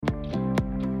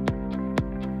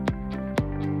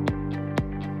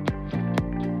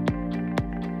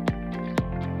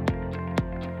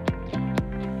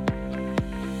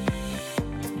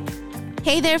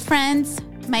Hey there, friends.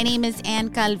 My name is Ann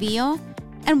Calvillo,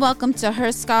 and welcome to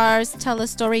Her Scars Tell a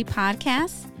Story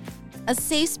podcast, a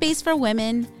safe space for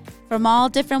women from all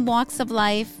different walks of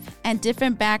life and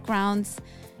different backgrounds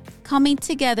coming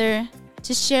together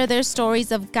to share their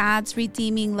stories of God's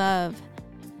redeeming love.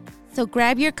 So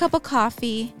grab your cup of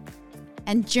coffee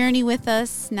and journey with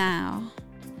us now.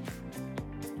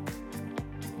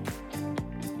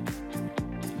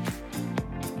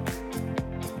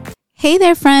 Hey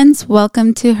there, friends.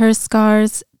 Welcome to Her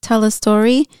Scars Tell a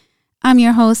Story. I'm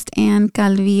your host, Ann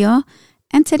Calvillo,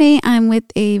 and today I'm with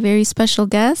a very special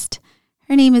guest.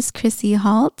 Her name is Christy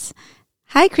H.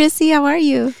 Hi, Christy. How are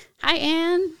you? Hi,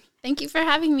 Ann. Thank you for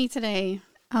having me today.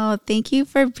 Oh, thank you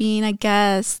for being a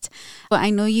guest. Well, I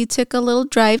know you took a little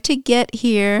drive to get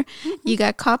here. You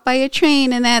got caught by a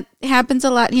train, and that happens a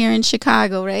lot here in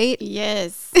Chicago, right?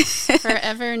 Yes.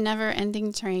 Forever,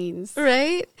 never-ending trains.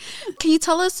 Right? Can you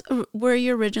tell us where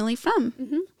you're originally from?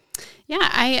 Mm-hmm. Yeah,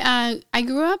 I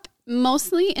grew up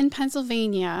mostly in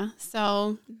Pennsylvania,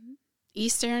 so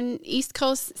East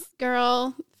Coast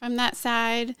girl from that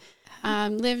side.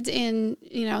 Lived in,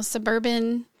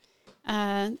 suburban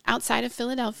outside of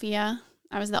Philadelphia.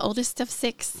 I was the oldest of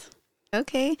 6.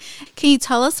 Okay. Can you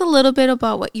tell us a little bit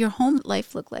about what your home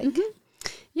life looked like? Mm-hmm.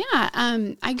 Yeah.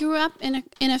 I grew up in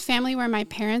a family where my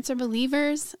parents are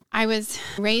believers. I was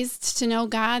raised to know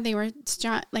God. They were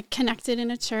strong, connected in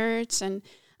a church, and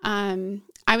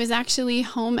I was actually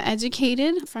home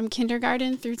educated from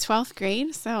kindergarten through 12th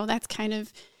grade. So that's kind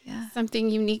of something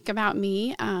unique about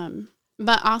me.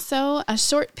 But also a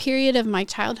short period of my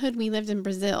childhood, we lived in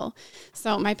Brazil.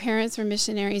 So my parents were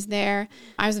missionaries there.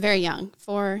 I was very young,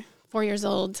 4 years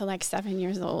old to 7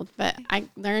 years old. But I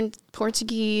learned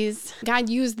Portuguese. God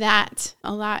used that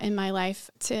a lot in my life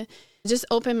to just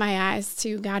open my eyes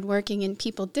to God working in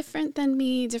people different than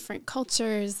me, different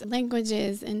cultures,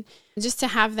 languages, and just to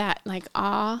have that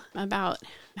awe about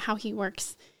how he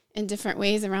works in different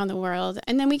ways around the world.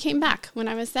 And then we came back when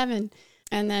I was 7.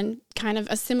 And then kind of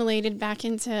assimilated back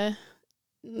into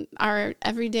our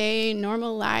everyday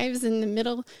normal lives in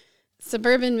the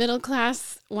suburban middle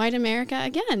class white America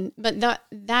again. But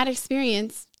that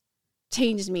experience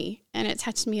changed me, and it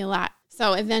touched me a lot.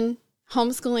 So and then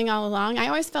homeschooling all along, I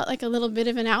always felt like a little bit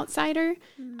of an outsider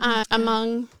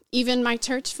among even my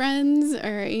church friends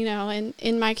or,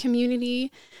 in my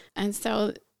community. And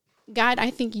so God, I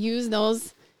think, used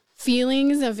those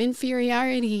feelings of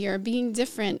inferiority or being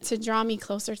different to draw me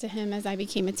closer to him as I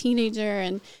became a teenager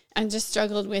and just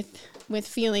struggled with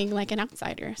feeling like an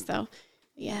outsider. So,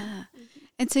 yeah.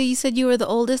 And so you said you were the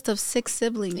oldest of 6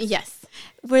 siblings. Yes.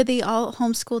 Were they all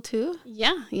homeschooled too?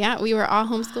 Yeah. We were all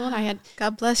homeschooled. I had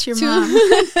God bless your mom.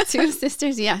 2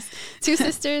 sisters, yes. 2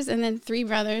 sisters and then 3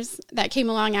 brothers that came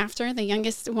along after. The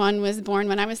youngest one was born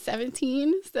when I was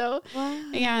 17. So,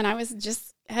 yeah, and I was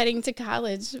just heading to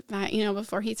college,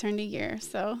 before he turned a year.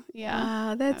 So, yeah.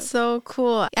 Wow, that's so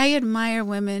cool. I admire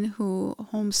women who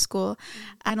homeschool.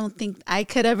 I don't think I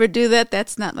could ever do that.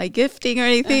 That's not my gifting or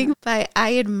anything, but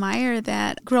I admire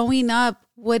that. Growing up,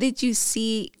 what did you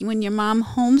see when your mom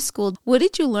homeschooled? What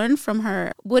did you learn from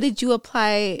her? What did you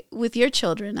apply with your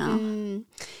children now?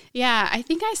 Yeah, I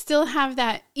think I still have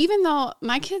that, even though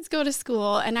my kids go to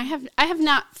school, and I have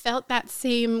not felt that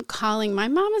same calling. My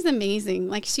mom is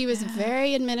amazing. She was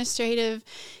very administrative,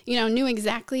 knew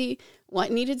exactly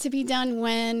what needed to be done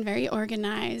when, very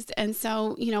organized. And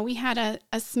so, we had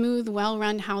a smooth,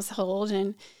 well-run household.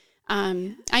 And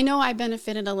I know I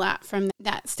benefited a lot from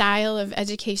that style of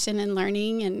education and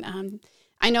learning. And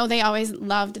I know they always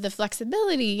loved the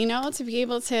flexibility, to be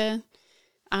able to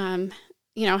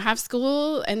have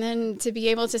school and then to be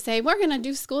able to say, we're going to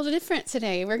do school different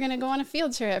today. We're going to go on a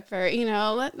field trip or,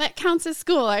 that counts as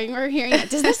school. We're hearing it.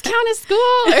 Does this count as school?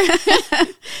 Or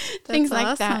things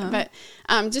like that. But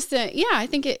I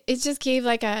think it just gave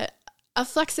a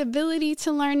flexibility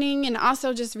to learning, and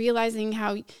also just realizing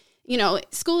how,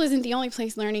 school isn't the only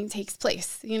place learning takes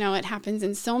place. It happens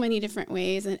in so many different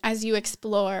ways, and as you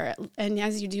explore and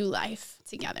as you do life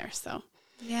together. So.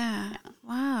 Yeah.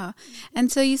 Wow.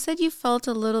 And so you said you felt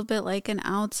a little bit like an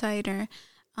outsider.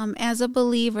 As a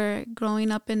believer growing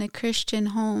up in a Christian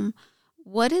home,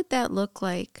 what did that look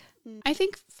like? I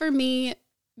think for me,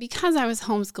 because I was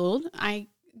homeschooled, I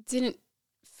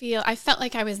felt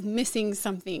like I was missing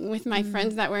something with my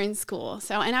friends that were in school.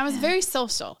 So, and I was very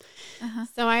social.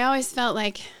 So I always felt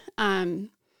like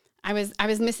I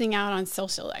was missing out on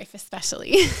social life,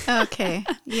 especially. Okay.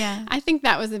 Yeah. I think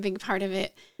that was a big part of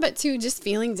it. But too, just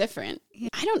feeling different.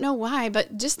 I don't know why,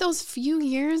 but just those few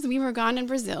years we were gone in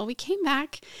Brazil, we came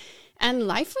back And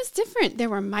life was different. There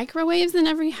were microwaves in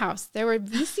every house. There were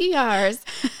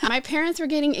VCRs. My parents were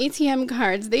getting ATM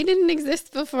cards. They didn't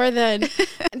exist before then.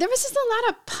 There was just a lot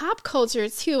of pop culture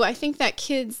too. I think that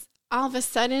kids all of a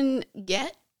sudden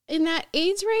get in that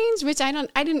age range, which I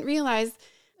didn't realize.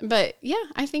 But yeah,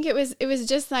 I think it was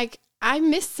just like I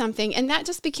missed something, and that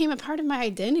just became a part of my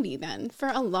identity then for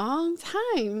a long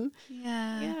time.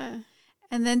 Yeah.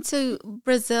 And then to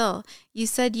Brazil, you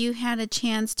said you had a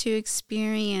chance to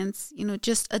experience,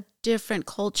 just a different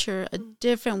culture, a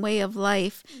different way of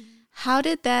life. How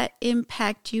did that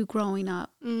impact you growing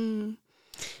up?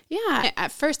 Yeah.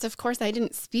 At first, of course, I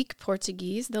didn't speak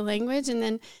Portuguese, the language, and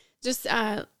then just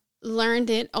learned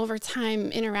it over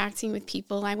time interacting with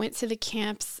people. I went to the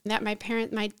camps that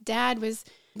my dad was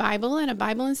Bible at a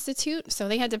Bible Institute, so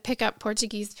they had to pick up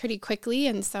Portuguese pretty quickly,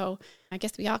 and so I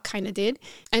guess we all kind of did.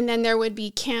 And then there would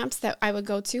be camps that I would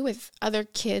go to with other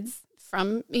kids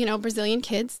from, Brazilian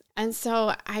kids. And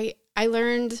so I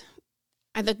learned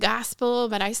the gospel,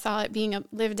 but I saw it being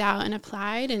lived out and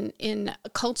applied in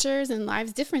cultures and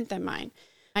lives different than mine.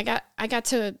 I got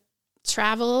to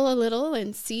travel a little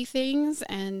and see things,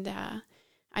 and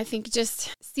I think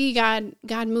just see God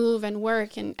move and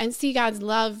work and see God's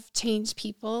love change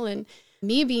people, and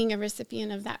me being a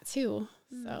recipient of that too.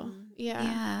 So,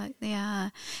 yeah. Yeah.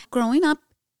 Growing up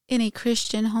in a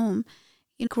Christian home,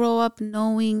 you grow up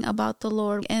knowing about the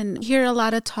Lord and hear a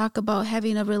lot of talk about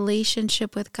having a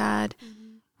relationship with God.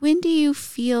 When do you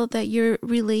feel that your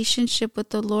relationship with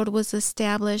the Lord was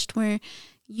established where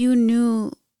you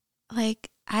knew, like,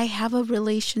 I have a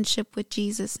relationship with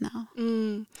Jesus now?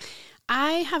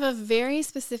 I have a very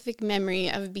specific memory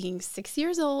of being 6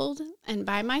 years old and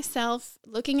by myself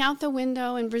looking out the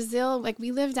window in Brazil. Like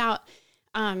we lived out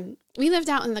in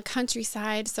the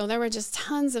countryside. So there were just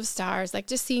tons of stars, like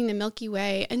just seeing the Milky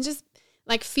Way and just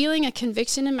like feeling a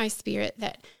conviction in my spirit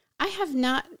that I have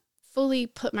not fully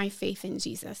put my faith in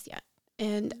Jesus yet.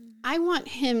 And I want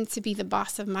him to be the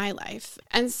boss of my life.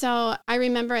 And so I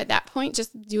remember at that point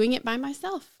just doing it by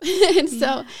myself.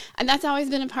 And that's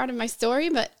always been a part of my story,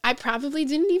 but I probably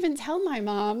didn't even tell my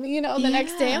mom, the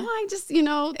next day, I just,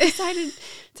 decided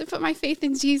to put my faith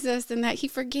in Jesus and that he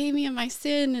forgave me of my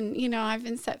sin and, I've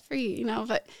been set free,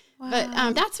 but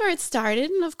that's where it started.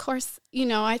 And of course,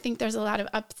 I think there's a lot of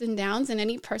ups and downs in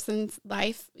any person's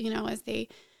life,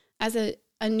 as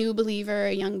a new believer,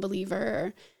 a young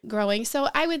believer growing. So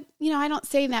I would, I don't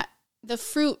say that the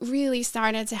fruit really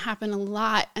started to happen a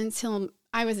lot until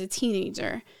I was a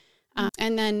teenager.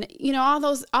 And then, all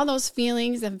those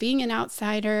feelings of being an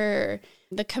outsider, or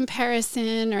the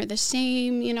comparison or the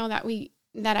shame,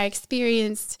 that I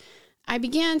experienced, I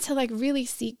began to like really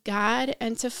seek God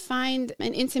and to find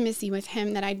an intimacy with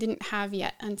him that I didn't have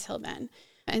yet until then.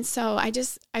 And so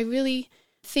I really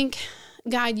think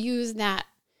God used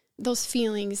those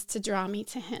feelings to draw me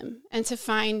to him and to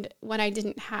find what I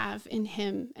didn't have in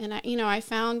him. And I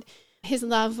found his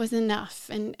love was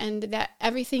enough and that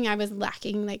everything I was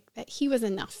lacking, like that he was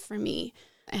enough for me.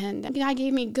 And God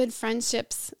gave me good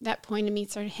friendships that pointed me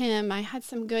toward him. I had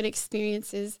some good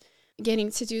experiences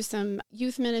getting to do some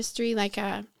youth ministry, like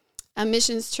a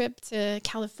missions trip to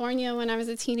California when I was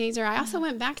a teenager. I also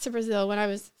went back to Brazil when I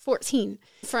was 14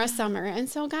 for a summer. And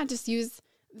so God just used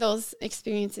those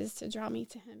experiences to draw me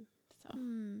to him. So,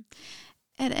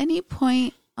 At any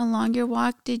point along your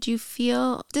walk, did you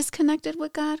feel disconnected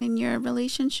with God in your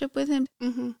relationship with him?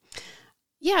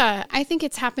 Yeah, I think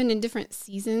it's happened in different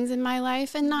seasons in my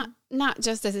life, and not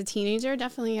just as a teenager,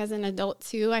 definitely as an adult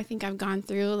too. I think I've gone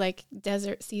through like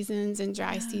desert seasons and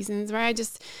dry seasons where I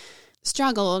just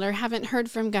struggled or haven't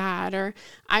heard from God, or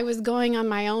I was going on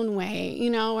my own way,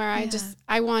 where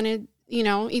I wanted,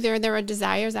 either there were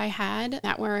desires I had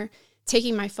that were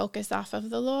taking my focus off of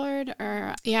the Lord,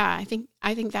 or I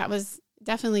think that was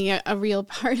definitely a real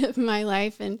part of my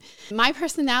life. And my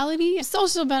personality is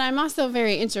social, but I'm also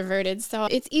very introverted. So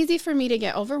it's easy for me to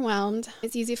get overwhelmed.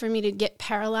 It's easy for me to get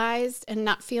paralyzed and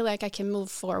not feel like I can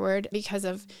move forward because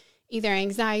of either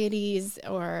anxieties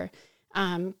or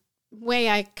way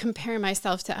I compare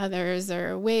myself to others,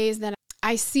 or ways that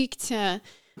I seek to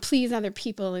please other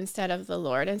people instead of the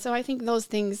Lord. And so I think those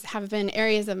things have been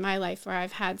areas of my life where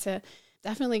I've had to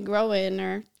definitely grow in,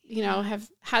 or have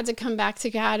had to come back to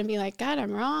God and be like, God,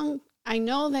 I'm wrong. I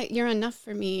know that you're enough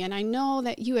for me. And I know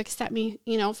that you accept me,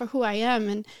 for who I am.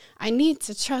 And I need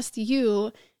to trust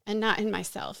you and not in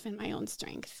myself and my own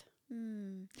strength.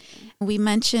 We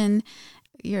mentioned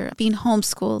you're being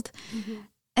homeschooled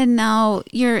and now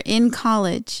you're in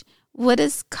college. what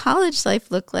does college life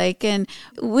look like? And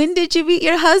when did you meet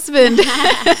your husband?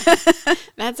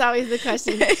 That's always the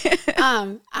question.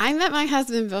 I met my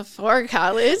husband before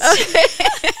college. Okay.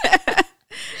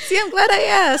 See, I'm glad I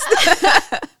asked.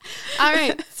 All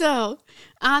right. So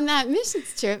on that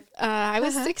missions trip, I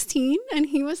was 16 and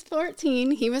he was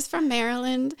 14. He was from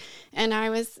Maryland and I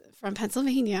was from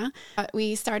Pennsylvania.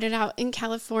 We started out in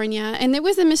California, and it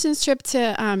was a missions trip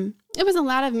to, it was a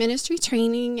lot of ministry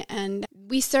training, and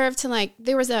we served to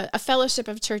there was a fellowship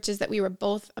of churches that we were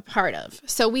both a part of.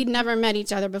 So we'd never met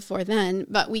each other before then,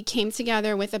 but we came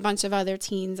together with a bunch of other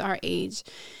teens our age.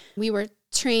 We were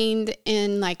trained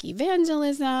in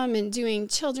evangelism and doing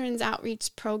children's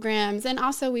outreach programs. And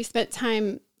also we spent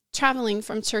time traveling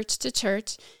from church to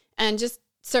church and just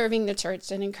serving the church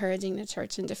and encouraging the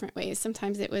church in different ways.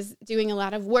 Sometimes it was doing a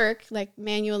lot of work, like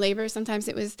manual labor. Sometimes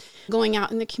it was going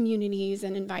out in the communities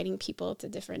and inviting people to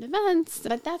different events.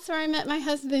 But that's where I met my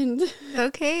husband.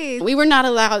 Okay. We were not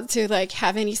allowed to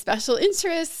have any special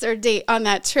interests or date on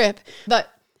that trip. But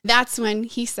that's when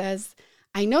he says,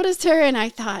 I noticed her and I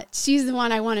thought she's the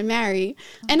one I want to marry.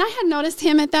 And I had noticed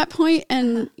him at that point,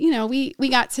 and, we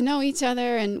got to know each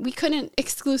other, and we couldn't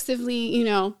exclusively,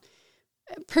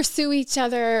 pursue each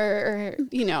other or,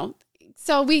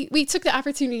 so we took the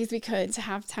opportunities we could to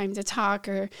have time to talk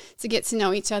or to get to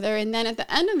know each other. And then at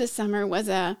the end of the summer was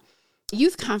a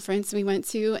youth conference we went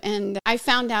to, and I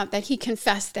found out that he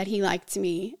confessed that he liked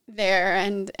me there,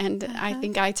 and I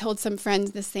think I told some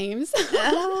friends the same.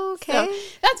 Oh, okay. So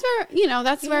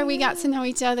that's where we got to know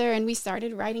each other, and we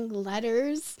started writing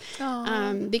letters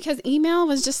because email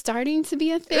was just starting to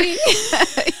be a thing.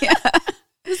 Yeah.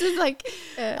 This is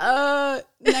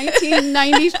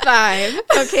 1995.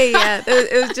 Okay, yeah.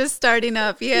 It was just starting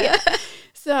up, yeah.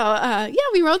 So,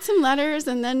 we wrote some letters,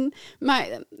 and then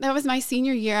that was my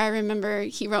senior year. I remember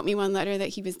he wrote me one letter that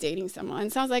he was dating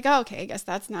someone. So I was like, oh, okay, I guess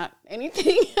that's not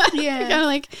anything. Yeah.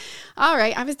 Kind of all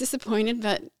right. I was disappointed,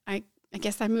 but I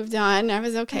guess I moved on. I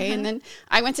was okay. And then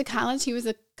I went to college. He was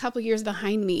a couple years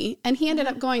behind me, and he ended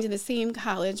up going to the same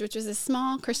college, which was a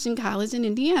small Christian college in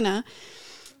Indiana.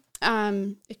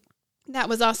 That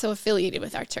was also affiliated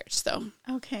with our church. So,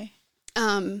 okay.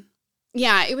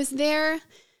 It was there.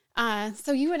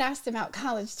 So you had asked about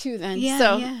college too then. Yeah.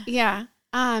 So, yeah.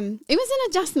 It was an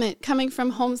adjustment coming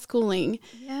from homeschooling.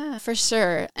 Yeah. For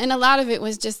sure. And a lot of it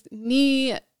was just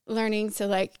me learning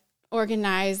to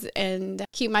organize and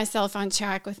keep myself on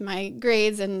track with my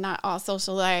grades and not all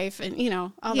social life and,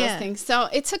 all those things. So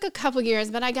it took a couple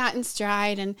years, but I got in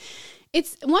stride, and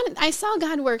I saw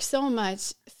God work so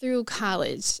much through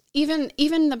college. Even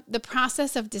the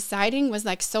process of deciding was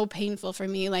so painful for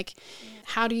me.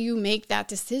 How do you make that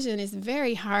decision is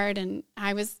very hard. And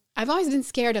I've always been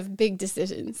scared of big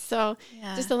decisions. So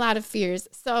just a lot of fears.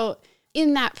 So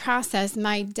in that process,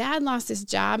 my dad lost his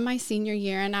job my senior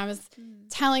year, and I was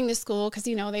telling the school, because,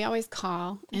 they always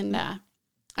call, and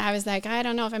I was like, I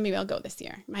don't know if I'm maybe I'll go this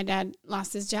year. My dad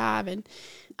lost his job, and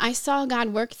I saw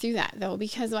God work through that, though,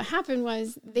 because what happened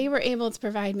was they were able to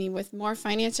provide me with more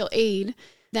financial aid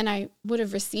than I would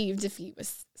have received if he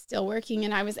was still working.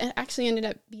 And I was actually ended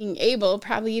up being able,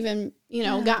 probably even,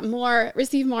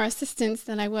 received more assistance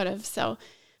than I would have. So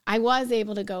I was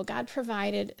able to go. God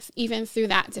provided even through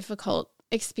that difficult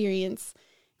experience.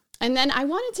 And then I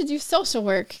wanted to do social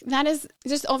work. That is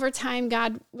just over time,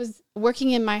 God was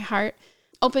working in my heart,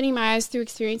 opening my eyes through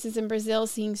experiences in Brazil,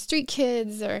 seeing street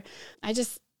kids, or I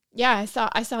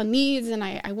saw needs, and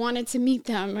I wanted to meet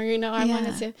them, or, I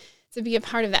wanted to be a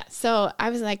part of that. So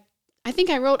I was like, I think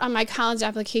I wrote on my college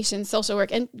application social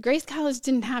work, and Grace College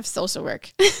didn't have social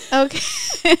work. Okay.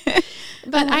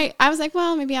 But I was like,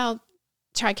 well, maybe I'll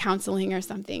try counseling or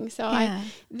something. So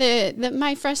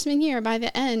my freshman year, by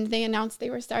the end, they announced they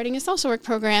were starting a social work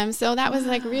program. So that was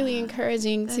really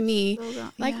encouraging to me. So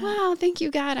wow, thank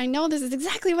you, God. I know this is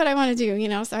exactly what I want to do,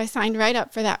 so I signed right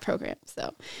up for that program.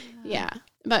 So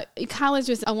but college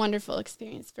was a wonderful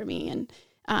experience for me. And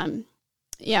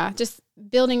just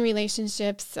building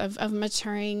relationships, of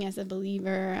maturing as a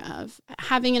believer, of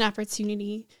having an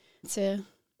opportunity to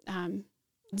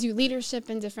do leadership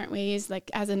in different ways, like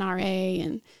as an RA.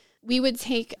 And we would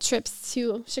take trips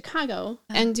to Chicago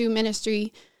and do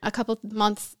ministry a couple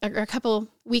months or a couple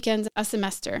weekends a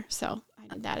semester. So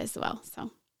I did that as well.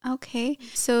 So okay.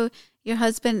 So your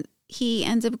husband, he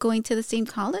ends up going to the same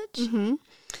college? Mm-hmm.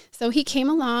 So he came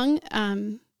along,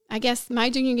 I guess my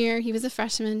junior year, he was a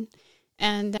freshman,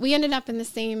 and we ended up in the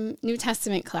same New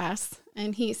Testament class.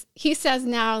 And he says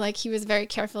now, he was very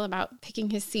careful about picking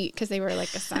his seat because they were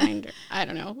assigned, or, I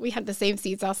don't know. We had the same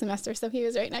seats all semester, so he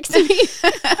was right next to me.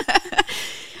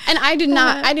 And I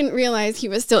didn't realize he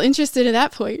was still interested at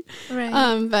that point.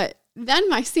 Right. But then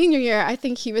my senior year, I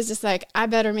think he was just like, I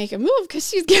better make a move because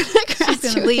she's going to graduate.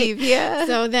 She's going to leave, yeah.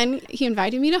 So then he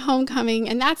invited me to homecoming,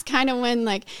 and that's kind of when,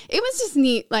 like, it was just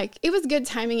neat. Like, it was good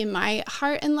timing in my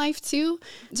heart and life, too,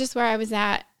 just where I was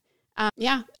at.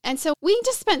 Yeah. And so we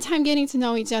just spent time getting to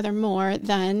know each other more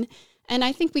then, and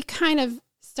I think we kind of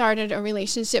started a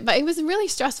relationship, but it was really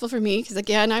stressful for me because,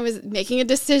 again, I was making a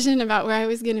decision about where I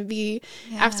was going to be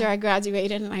after I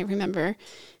graduated, and I remember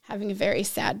having a very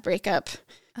sad breakup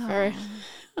for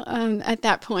at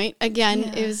that point.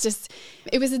 Again, it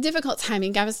was a difficult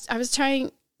timing. I was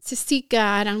trying to seek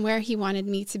God on where he wanted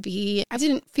me to be. I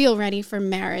didn't feel ready for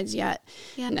marriage yet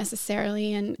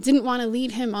necessarily, and didn't want to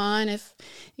lead him on if,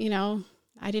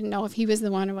 I didn't know if he was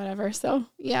the one or whatever. So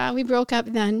yeah, we broke up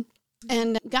then.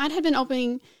 And God had been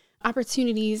opening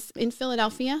opportunities in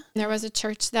Philadelphia. There was a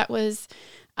church that was,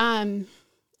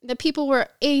 the people were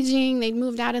aging. They'd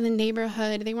moved out of the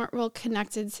neighborhood. They weren't real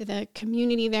connected to the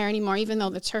community there anymore, even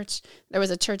though there was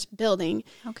a church building.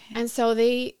 Okay. And so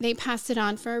they passed it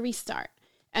on for a restart.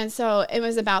 And so it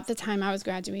was about the time I was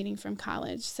graduating from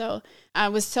college. So I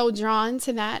was so drawn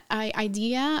to that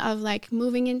idea of like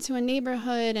moving into a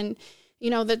neighborhood and,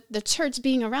 the church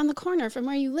being around the corner from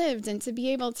where you lived, and to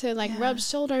be able to rub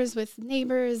shoulders with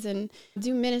neighbors and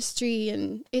do ministry.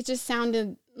 And it just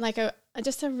sounded like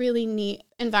just a really neat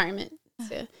environment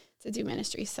to do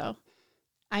ministry. So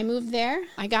I moved there.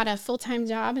 I got a full-time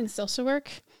job in social work.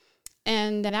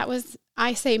 And that was,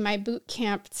 I say, my boot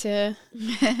camp to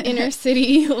inner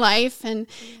city life and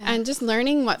just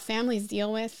learning what families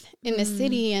deal with in the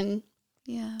city and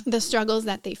the struggles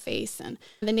that they face. And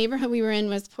the neighborhood we were in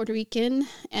was Puerto Rican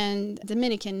and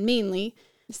Dominican mainly,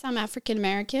 some African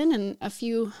American, and a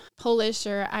few Polish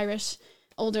or Irish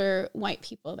older white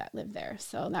people that lived there.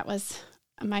 So that was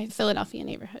my Philadelphia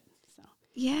neighborhood. So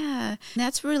yeah,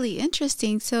 that's really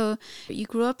interesting. So you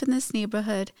grew up in this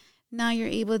neighborhood. Now you're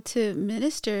able to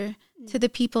minister to the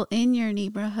people in your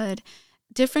neighborhood.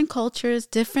 Different cultures,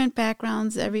 different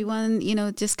backgrounds, everyone,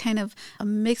 just kind of a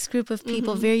mixed group of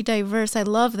people, very diverse. I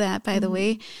love that, by the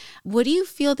way. What do you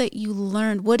feel that you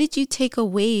learned? What did you take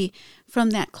away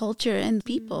from that culture and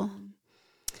people?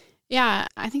 Yeah,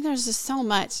 I think there's just so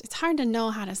much. It's hard to know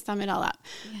how to sum it all up.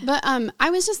 Yeah. But I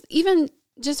was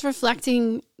just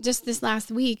reflecting just this last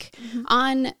week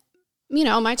on,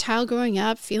 my child growing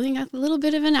up, feeling a little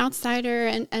bit of an outsider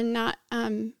and not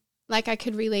like I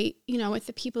could relate, with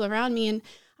the people around me. And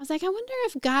I was like, I wonder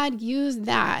if God used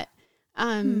that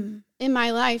in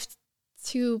my life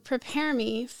to prepare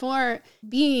me for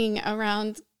being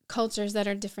around cultures that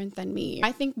are different than me.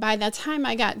 I think by the time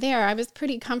I got there, I was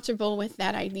pretty comfortable with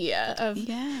that idea of,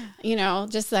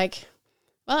 just like,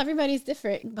 well, everybody's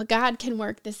different, but God can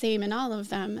work the same in all of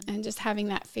them. And just having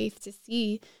that faith to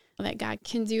see that God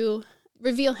can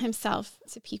reveal himself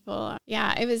to people.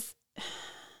 Yeah, it was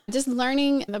just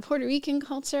learning the Puerto Rican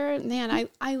culture. Man,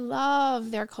 I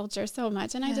love their culture so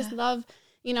much. And I just love,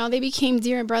 they became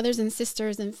dear brothers and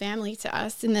sisters and family to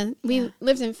us. And then we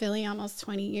lived in Philly almost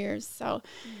 20 years. So,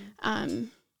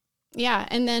 and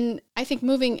then I think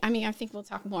I think we'll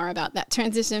talk more about that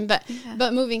transition, but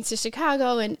moving to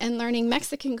Chicago and learning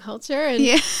Mexican culture. And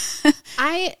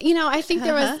I think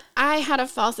I had a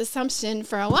false assumption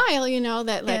for a while,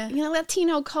 that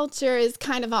Latino culture is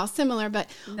kind of all similar, but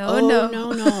no.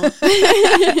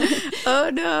 Oh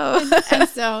no. And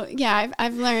so,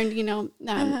 I've learned,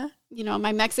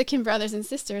 my Mexican brothers and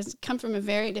sisters come from a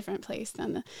very different place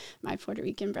than my Puerto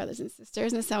Rican brothers and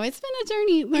sisters. And so it's been a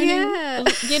journey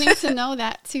learning, getting to know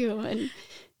that too. And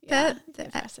the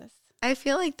process. I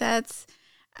feel like that's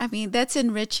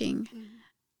enriching.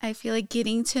 I feel like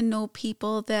getting to know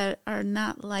people that are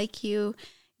not like you,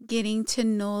 getting to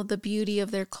know the beauty of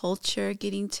their culture,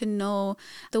 getting to know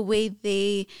the way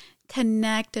they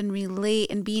connect and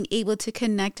relate, and being able to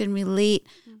connect and relate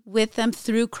with them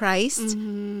through Christ.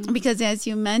 Because as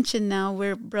you mentioned, now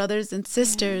we're brothers and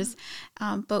sisters,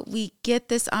 but we get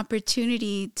this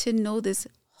opportunity to know this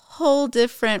whole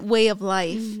different way of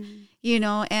life,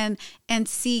 and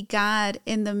see God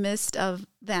in the midst of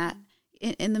that,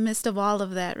 in the midst of all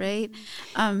of that, right?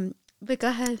 But go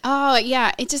ahead. Oh,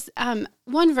 yeah. It just,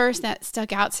 one verse that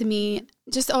stuck out to me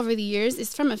just over the years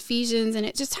is from Ephesians, and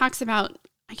it just talks about,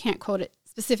 I can't quote it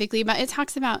specifically, but it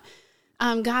talks about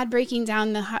God breaking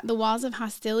down the walls of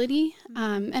hostility.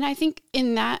 And I think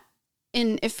in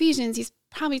Ephesians, he's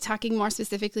probably talking more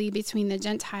specifically between the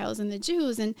Gentiles and the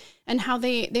Jews, and how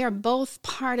they are both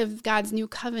part of God's new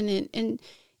covenant in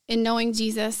knowing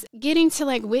Jesus, getting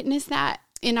to witness that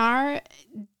in our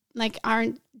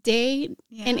day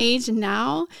and age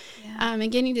now,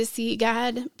 and getting to see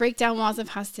God break down walls of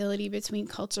hostility between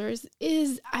cultures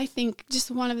is, I think,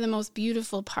 just one of the most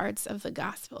beautiful parts of the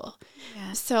gospel.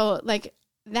 Yeah. So like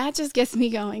that just gets me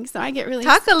going. So I get really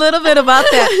talk a little bit about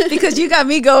that, because you got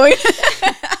me going.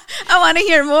 I want to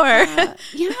hear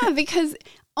more. Because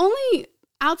only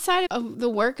outside of the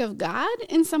work of God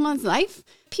in someone's life,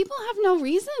 people have no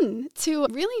reason to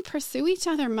really pursue each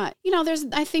other much. There's,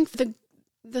 I think,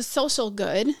 the social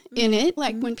good in it.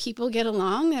 Like when people get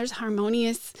along, there's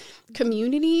harmonious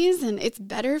communities, and it's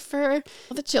better for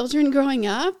the children growing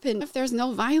up. And if there's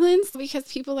no violence,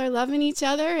 because people are loving each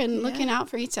other and looking out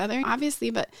for each other, obviously.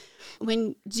 But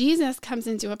when Jesus comes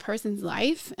into a person's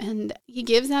life and he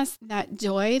gives us that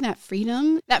joy, that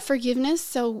freedom, that forgiveness,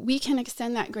 so we can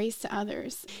extend that grace to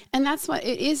others. And that's what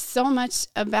it is so much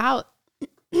about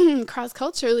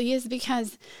cross-culturally, is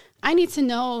because I need to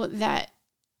know that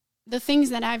the things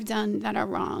that I've done that are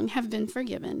wrong have been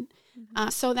forgiven,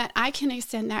 so that I can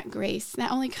extend that grace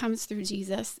that only comes through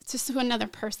Jesus to another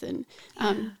person.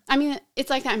 I mean, it's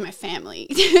like that in my family,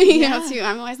 you know, too.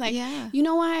 I'm always like, you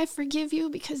know why I forgive you?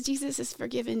 Because Jesus has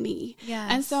forgiven me.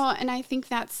 And I think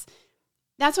that's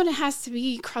what it has to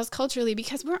be cross-culturally,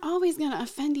 because we're always going to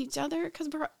offend each other because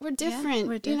we're different.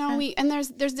 We're different. And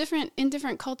there's different in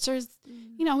different cultures.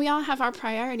 We all have our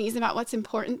priorities about what's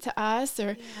important to us,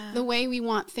 or the way we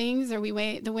want things, or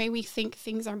the way we think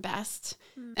things are best.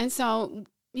 And so,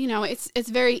 it's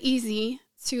very easy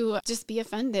to just be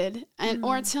offended and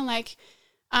or to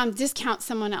discount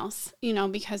someone else,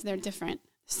 because they're different.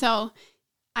 So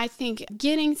I think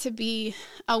getting to be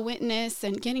a witness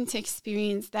and getting to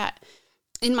experience that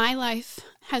in my life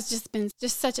has just been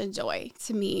such a joy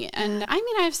to me. And I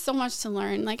mean, I have so much to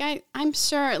learn. I'm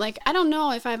sure, I don't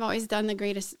know if I've always done the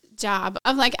greatest job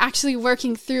of actually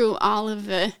working through all of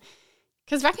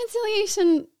because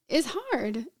reconciliation is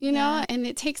hard, and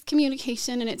it takes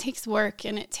communication, and it takes work,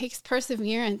 and it takes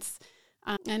perseverance,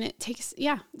 and it takes,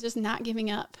 just not giving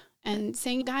up and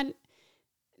saying, God,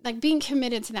 being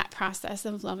committed to that process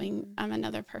of loving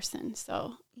another person.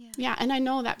 So, and I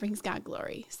know that brings God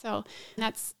glory. So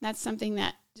that's something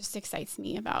that just excites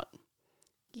me about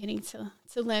getting to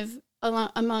live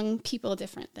among people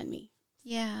different than me.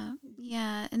 Yeah.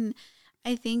 And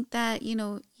I think that,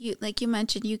 you like you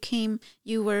mentioned,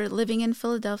 you were living in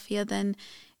Philadelphia, then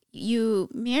you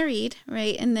married,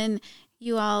 right? And then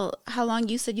how long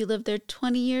you said you lived there?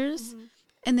 20 years?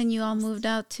 And then you all moved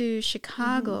out to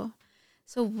Chicago.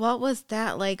 So what was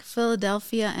that like,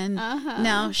 Philadelphia and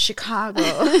now Chicago?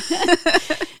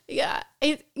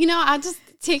 I'll just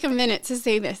take a minute to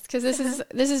say this, because this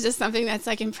is just something that's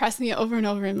impressed me over and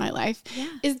over in my life.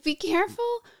 Is be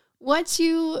careful what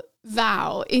you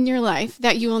vow in your life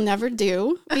that you will never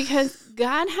do, because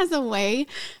God has a way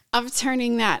of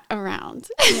turning that around.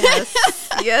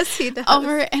 Yes, he does.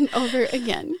 Over and over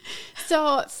again.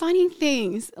 So funny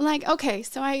things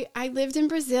so I lived in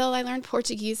Brazil. I learned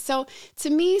Portuguese. So to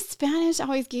me, Spanish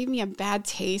always gave me a bad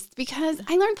taste, because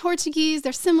I learned Portuguese.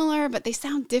 They're similar, but they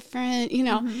sound different,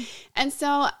 And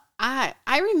so I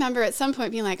remember at some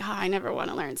point being like, I never want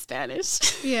to learn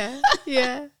Spanish. Yeah.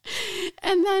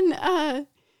 And then,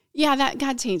 that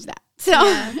God changed that. So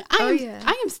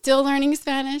I am still learning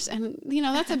Spanish, and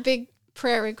that's a big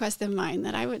prayer request of mine,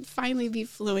 that I would finally be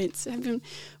fluent. I've been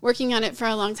working on it for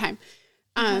a long time.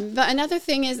 But another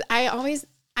thing is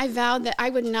I vowed that I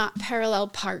would not parallel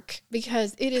park,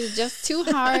 because it is just too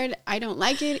hard. I don't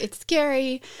like it. It's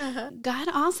scary. God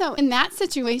also, in that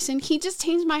situation, he just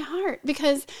changed my heart,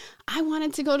 because I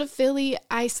wanted to go to Philly.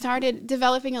 I started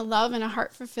developing a love and a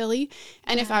heart for Philly.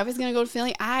 And if I was going to go to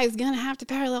Philly, I was going to have to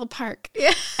parallel park.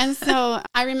 And so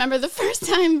I remember the first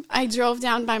time I drove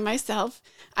down by myself,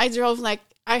 I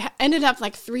ended up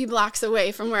 3 blocks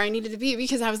away from where I needed to be,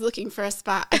 because I was looking for a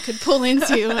spot I could pull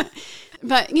into.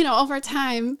 But, over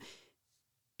time,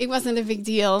 it wasn't a big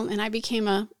deal, and I became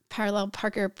a parallel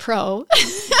parker pro.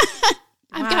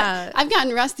 I've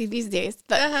gotten rusty these days,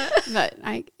 but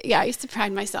I used to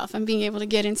pride myself on being able to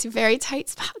get into very tight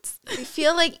spots. I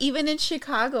feel like even in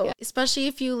Chicago, especially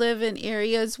if you live in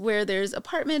areas where there's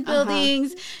apartment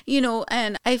buildings,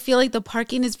 and I feel like the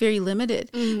parking is very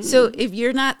limited. So if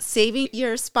you're not saving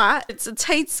your spot, it's a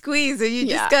tight squeeze, and you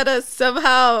just gotta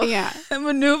somehow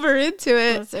maneuver into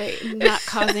it. That's right. Not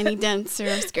cause any dents or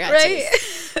scratches.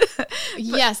 Right.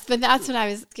 Yes, but that's what I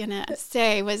was gonna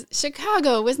say, was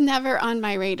Chicago was never on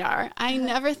my radar. I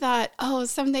never thought,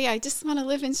 someday I just want to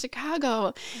live in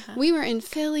Chicago. We were in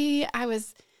Philly. I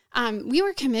was we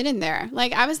were committed there.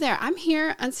 Like I was there. I'm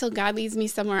here until God leads me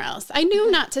somewhere else. I knew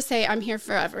not to say I'm here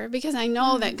forever because I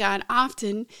know that God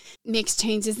often makes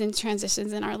changes and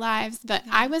transitions in our lives. But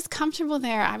I was comfortable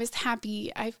there. I was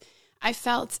happy. I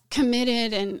felt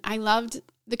committed, and I loved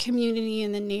the community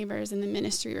and the neighbors and the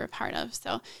ministry we were a part of.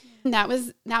 So that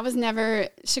was never,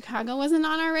 Chicago wasn't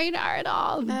on our radar at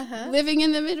all. Living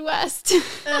in the Midwest.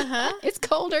 It's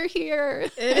colder here.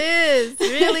 It is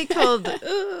really cold.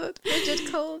 Ooh,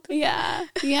 frigid cold. Yeah.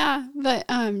 But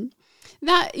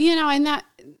that, and that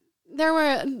there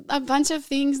were a bunch of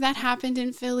things that happened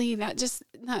in Philly that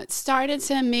started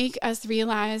to make us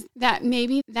realize that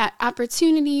maybe that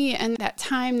opportunity and that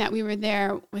time that we were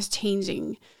there was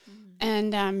changing.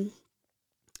 And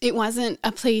it wasn't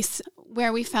a place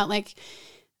where we felt like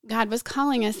God was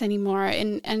calling us anymore,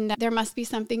 and there must be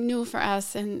something new for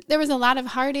us. And there was a lot of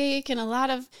heartache and a lot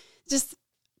of just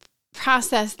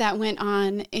process that went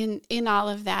on in all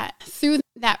of that. Through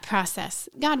that process,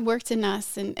 God worked in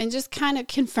us and just kind of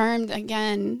confirmed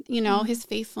again, his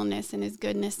faithfulness and his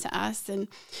goodness to us. And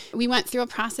we went through a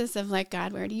process of like,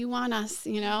 God, where do you want us?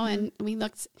 And we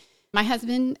looked. My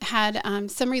husband had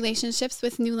some relationships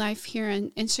with New Life here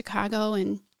in Chicago,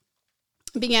 and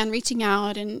began reaching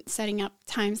out and setting up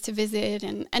times to visit,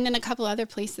 and then a couple other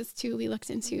places too we looked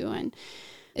into. And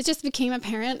it just became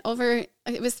apparent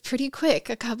it was pretty quick,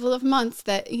 a couple of months,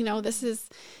 that, this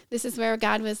is where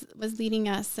God was leading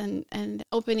us and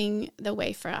opening the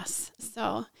way for us.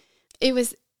 So it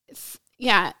was,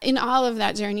 in all of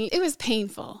that journey, it was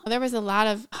painful. There was a lot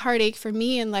of heartache for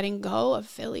me in letting go of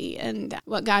Philly and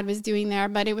what God was doing there,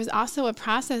 but it was also a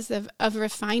process of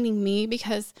refining me,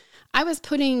 because I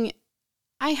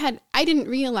didn't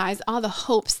realize all the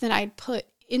hopes that I'd put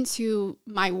into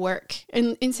my work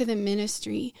and into the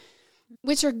ministry,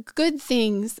 which are good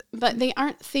things, but they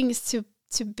aren't things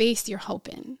to base your hope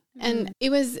in. And it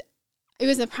was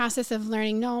a process of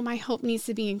learning, no, my hope needs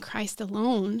to be in Christ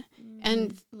alone.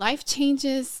 And life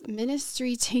changes,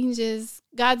 ministry changes,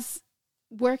 God's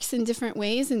works in different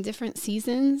ways in different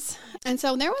seasons. And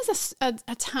so there was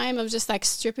a time of just like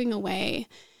stripping away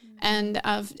and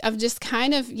of just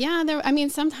kind of,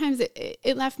 sometimes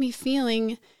it left me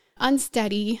feeling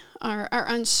unsteady or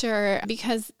unsure,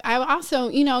 because I also,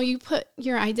 you put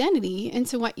your identity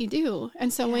into what you do.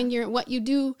 And so when what you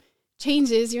do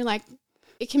changes, you're like,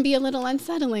 it can be a little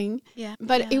unsettling. Yeah.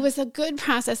 But it was a good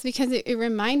process, because it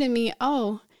reminded me,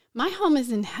 oh, my home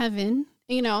is in heaven,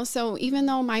 so even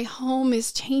though my home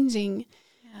is changing,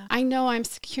 I know I'm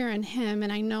secure in him,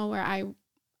 and I know where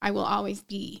I will always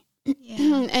be.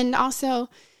 Yeah. And also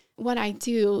what I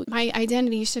do, my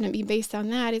identity shouldn't be based on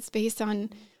that. It's based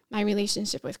on my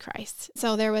relationship with Christ.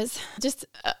 So there was just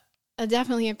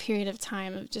definitely a period of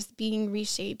time of just being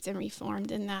reshaped and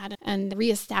reformed in that and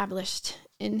reestablished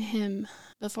in him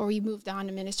before we moved on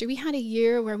to ministry. We had a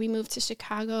year where we moved to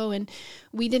Chicago, and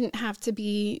we didn't have to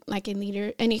be like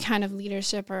any kind of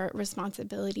leadership or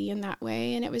responsibility in that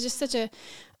way. And it was just such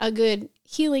a good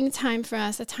healing time for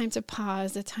us, a time to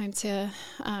pause, a time to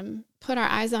put our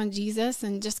eyes on Jesus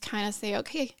and just kind of say,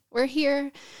 okay, we're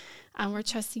here. We're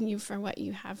trusting you for what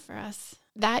you have for us.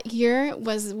 That year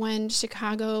was when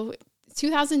Chicago,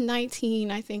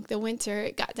 2019, I think the winter,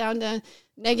 it got down to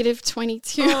negative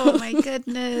 22. Oh my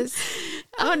goodness.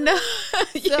 Oh no.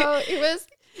 So it was,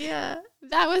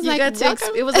 that was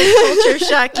it was a culture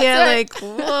shock. Yeah. Right. Like,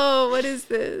 whoa, what is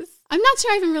this? I'm not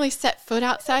sure I even really set foot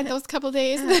outside those couple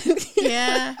days.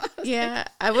 Yeah.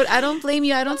 I don't blame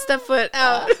you. I don't step foot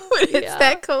out when it's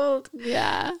that cold.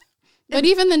 Yeah. But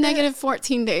even the negative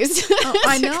 14 days.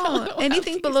 I know.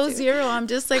 Anything below zero, I'm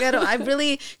just like, I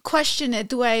really question it.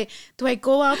 Do I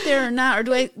go out there or not? Or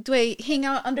do I hang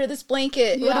out under this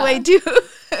blanket? Yeah. What do I do?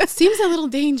 Seems a little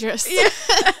dangerous. Yeah.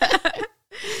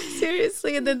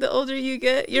 Seriously. And then the older you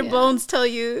get, your bones tell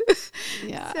you.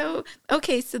 Yeah. So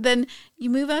then you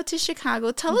move out to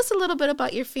Chicago. Tell us a little bit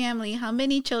about your family. How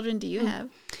many children do you have?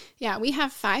 Yeah, we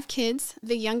have 5 kids.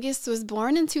 The youngest was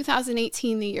born in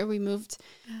 2018, the year we moved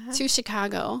to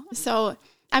Chicago. So,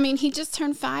 he just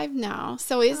turned 5 now.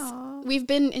 So we've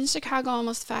been in Chicago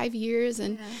almost 5 years,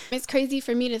 and it's crazy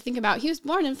for me to think about. He was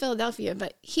born in Philadelphia,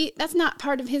 but that's not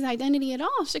part of his identity at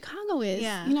all. Chicago is.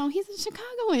 Yeah. He's a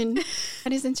Chicagoan.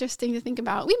 That is interesting to think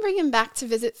about. We bring him back to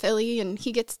visit Philly, and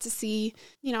he gets to see,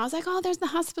 I was like, oh, there's the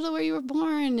hospital where you were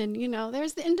born, and,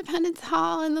 there's the Independence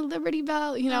Hall and the Liberty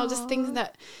Bell, just things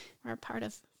that were a part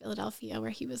of Philadelphia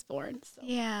where he was born. So.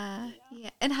 Yeah.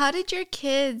 And how did your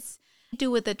kids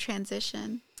do with the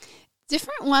transition?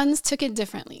 Different ones took it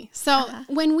differently. So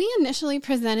when we initially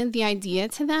presented the idea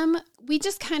to them, we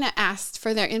just kind of asked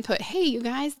for their input. Hey, you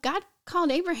guys, God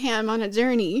called Abraham on a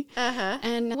journey.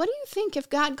 And what do you think if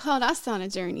God called us on a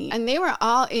journey? And they were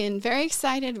all in, very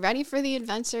excited, ready for the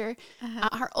adventure.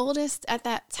 Our oldest at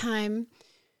that time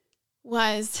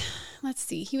was,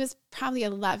 he was probably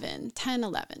 11.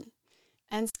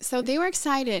 And so they were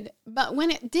excited. But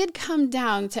when it did come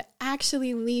down to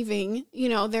actually leaving,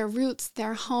 their roots,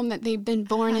 their home that they've been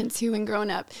born into and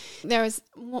grown up, there was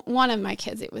one of my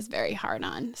kids it was very hard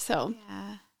on. So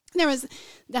there was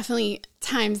definitely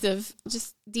times of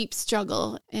just deep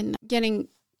struggle in getting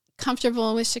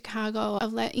comfortable with Chicago,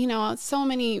 so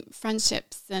many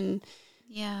friendships and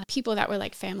people that were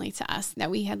like family to us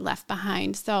that we had left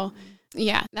behind. So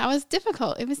that was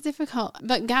difficult. It was difficult.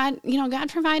 But God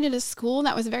provided a school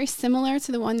that was very similar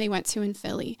to the one they went to in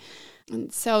Philly.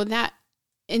 And so that,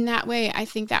 in that way, I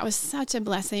think that was such a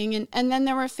blessing. And then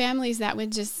there were families that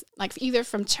would just, like, either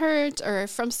from church or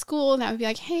from school, that would be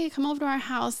like, hey, come over to our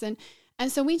house. And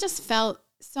so we just felt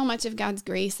so much of God's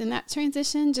grace in that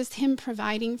transition, just him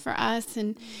providing for us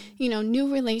and,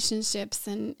 new relationships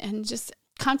and just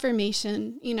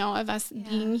confirmation, of us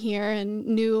being here and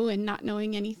new and not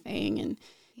knowing anything and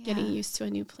getting used to a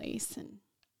new place. And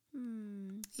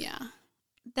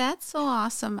that's so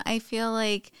awesome. I feel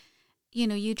like,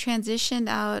 you transitioned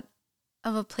out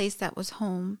of a place that was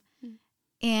home.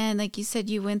 And like you said,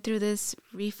 you went through this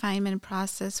refinement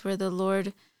process where the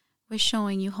Lord was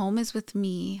showing you home is with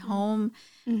me. Home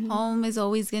is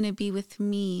always going to be with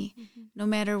me. No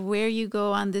matter where you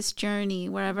go on this journey,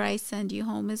 wherever I send you,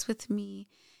 home is with me.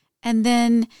 And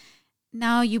then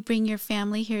now you bring your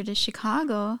family here to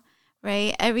Chicago,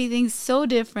 right? Everything's so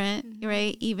different,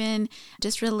 right? Even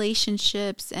just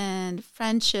relationships and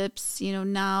friendships,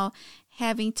 now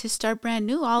having to start brand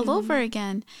new all over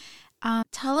again.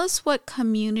 Tell us what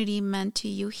community meant to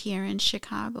you here in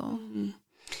Chicago.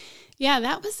 Yeah,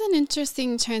 that was an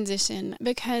interesting transition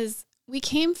because we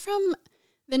came from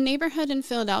the neighborhood in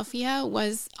Philadelphia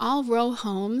was all row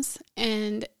homes,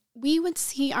 and we would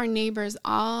see our neighbors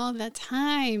all the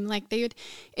time. Like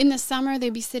in the summer,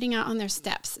 they'd be sitting out on their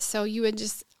steps. So you would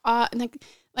just,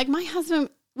 like my husband,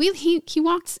 he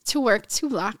walked to work 2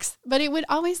 blocks, but it would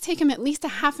always take him at least a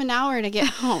half an hour to get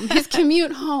home, his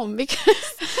commute home,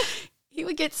 because he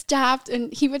would get stopped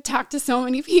and he would talk to so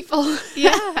many people.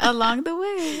 Along the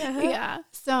way.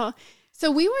 So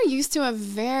we were used to a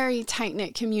very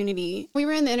tight-knit community. We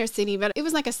were in the inner city, but it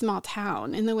was like a small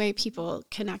town in the way people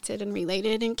connected and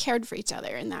related and cared for each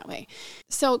other in that way.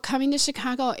 So coming to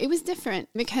Chicago, it was different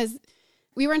because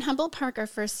we were in Humboldt Park our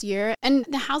first year, and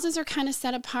the houses are kind of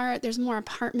set apart. There's more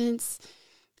apartments.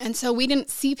 And so we didn't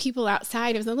see people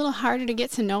outside. It was a little harder to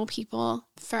get to know people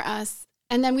for us.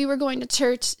 And then we were going to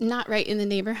church, not right in the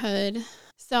neighborhood.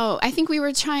 So I think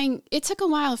it took a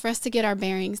while for us to get our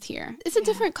bearings here. It's a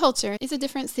different culture. It's a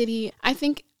different city. I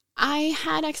think I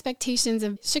had expectations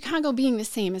of Chicago being the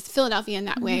same as Philadelphia in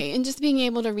that way, and just being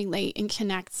able to relate and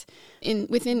connect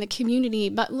within the community,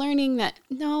 but learning that,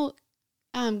 no,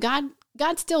 God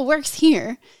still works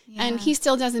here, and he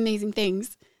still does amazing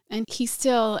things, and he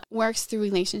still works through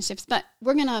relationships, but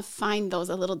we're going to find those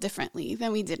a little differently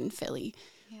than we did in Philly.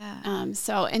 And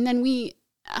then we,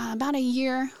 about a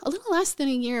little less than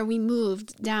a year, we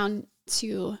moved down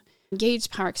to Gage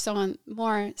Park, so on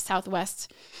more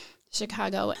southwest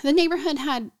Chicago. The neighborhood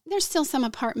there's still some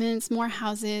apartments, more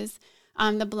houses.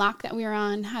 The block that we were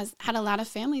on had a lot of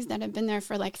families that had been there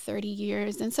for like 30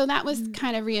 years. And so that was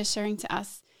kind of reassuring to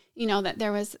us, that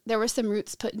there were some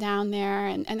roots put down there,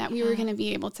 and that we were going to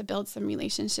be able to build some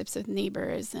relationships with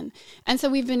neighbors. And so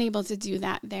we've been able to do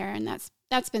that there. And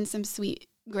that's been some sweet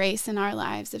grace in our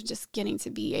lives of just getting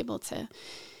to be able to,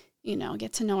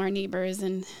 get to know our neighbors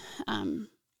and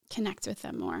connect with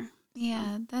them more.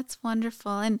 Yeah, that's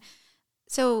wonderful. And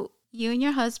so you and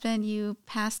your husband, you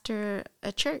pastor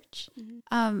a church.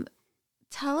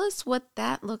 Tell us what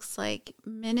that looks like,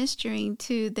 ministering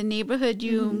to the neighborhood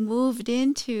you moved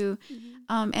into.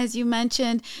 As you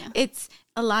mentioned, it's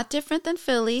a lot different than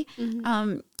Philly.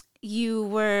 You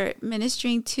were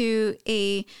ministering to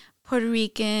a Puerto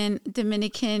Rican,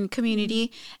 Dominican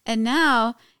community, and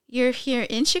now you're here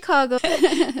in Chicago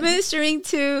ministering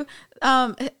to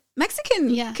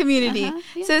Mexican community.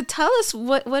 So tell us,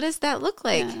 what does that look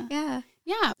like?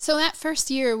 Yeah. So that first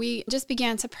year, we just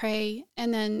began to pray.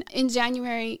 And then in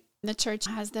January, the church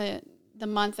has the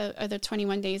month of the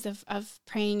 21 days of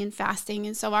praying and fasting.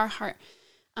 And so our heart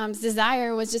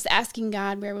desire was just asking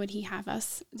God, where would he have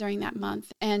us during that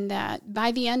month? And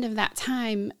by the end of that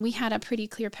time, we had a pretty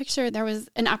clear picture. There was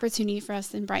an opportunity for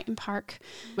us in Brighton Park,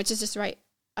 which is just right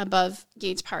above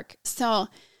Gage Park. So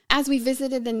as we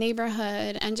visited the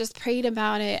neighborhood and just prayed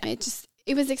about it,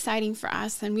 it was exciting for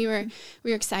us, and we were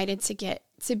excited to get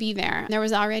to be there. There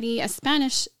was already a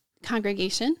Spanish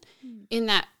congregation in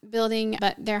that building,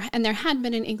 but there had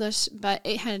been an English, but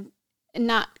it had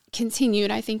not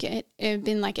continued. I think it had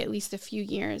been like at least a few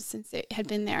years since it had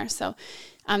been there. So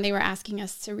they were asking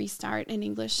us to restart an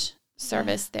English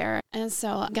service there. And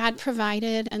so God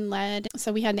provided and led.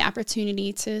 So we had the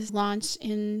opportunity to launch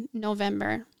in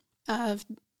November of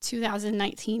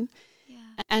 2019. Yeah.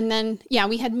 And then,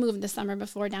 we had moved the summer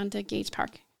before down to Gage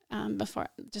Park before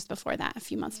that, a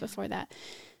few months before that.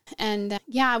 And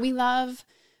we love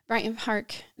Brighton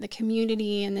Park, the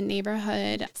community and the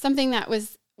neighborhood. Something that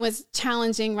was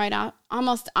challenging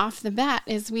almost off the bat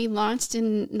is we launched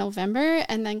in November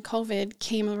and then COVID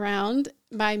came around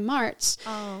by March.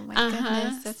 Oh my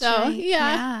goodness, that's so, right.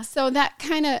 Yeah. So that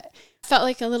kind of felt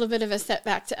like a little bit of a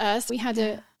setback to us. We had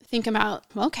to think about,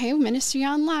 ministry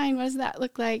online, what does that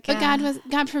look like? But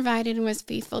God provided and was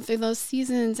faithful through those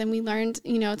seasons, and we learned,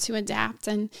 to adapt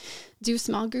and do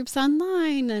small groups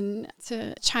online and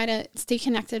to try to stay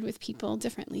connected with people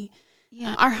differently.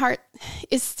 Yeah. Our heart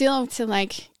is still to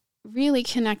really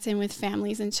connecting with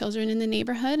families and children in the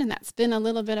neighborhood. And that's been a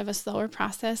little bit of a slower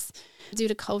process due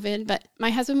to COVID. But my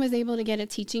husband was able to get a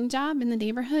teaching job in the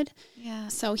neighborhood. Yeah.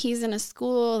 So he's in a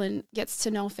school and gets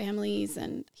to know families,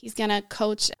 and he's going to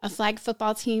coach a flag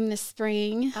football team this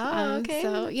spring. Oh, okay.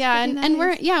 So and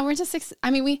we're just,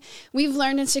 we've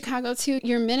learned in Chicago too,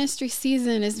 your ministry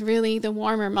season is really the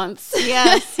warmer months.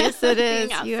 Yes, it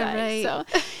is. You're right. So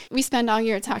we spend all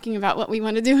year talking about what we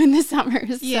want to do in the summer.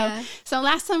 Yeah. So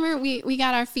last summer we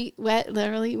got our feet wet,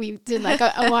 literally. We did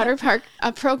a water park,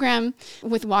 a program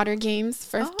with water games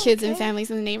for kids and families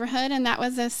in the neighborhood. And that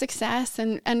was a success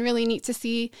and really neat to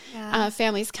see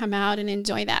families come out and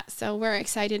enjoy that. So we're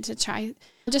excited to try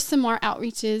just some more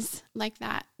outreaches like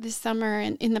that this summer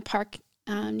and in the park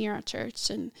near our church.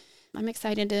 And I'm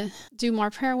excited to do more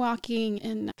prayer walking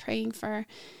and praying for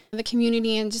the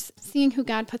community and just seeing who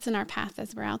God puts in our path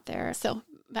as we're out there. So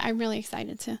but I'm really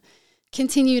excited to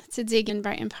continue to dig in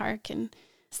Brighton Park and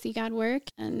see God work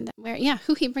and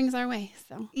who he brings our way.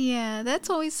 So that's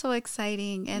always so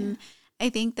exciting. And I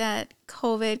think that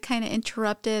COVID kind of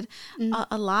interrupted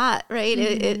a lot, right?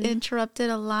 Mm-hmm. It interrupted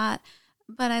a lot.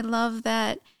 But I love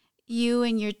that you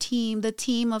and your team, the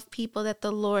team of people that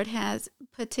the Lord has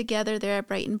put together there at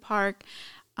Brighton Park,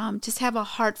 just have a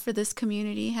heart for this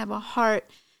community, have a heart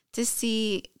to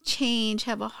see change,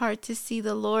 have a heart to see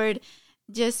the Lord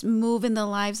just move in the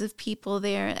lives of people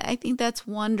there. I think that's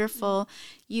wonderful.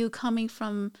 You coming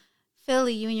from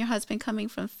Philly, you and your husband coming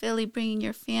from Philly, bringing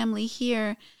your family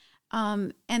here,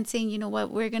 and saying, you know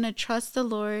what, we're going to trust the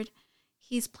Lord.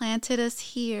 He's planted us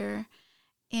here,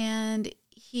 and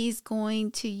he's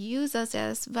going to use us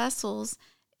as vessels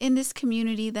in this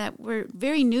community that we're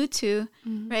very new to,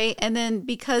 right? And then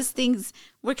because things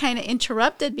were kind of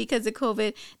interrupted because of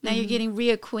COVID, now you're getting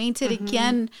reacquainted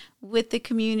again with the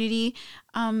community.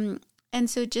 And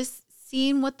so just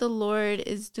seeing what the Lord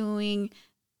is doing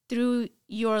through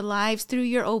your lives, through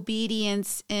your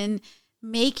obedience in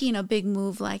making a big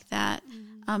move like that,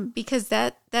 because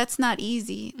that's not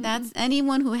easy. That's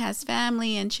anyone who has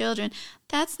family and children.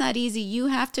 That's not easy. You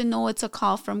have to know it's a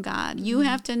call from God. You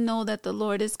have to know that the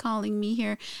Lord is calling me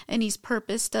here, and he's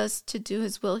purposed us to do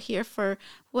his will here for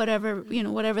whatever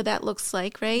that looks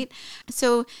like, right?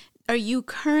 So are you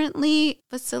currently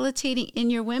facilitating in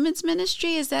your women's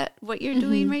ministry? Is that what you're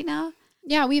doing right now?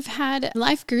 Yeah, we've had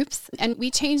life groups, and we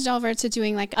changed over to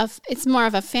doing it's more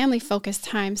of a family focused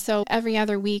time. So every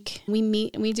other week we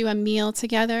meet and we do a meal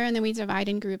together, and then we divide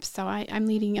in groups. So I'm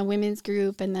leading a women's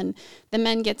group, and then the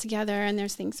men get together, and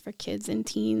there's things for kids and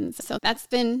teens. So that's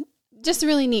been just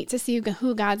really neat to see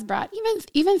who God's brought.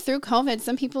 Even through COVID,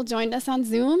 some people joined us on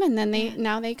Zoom, and then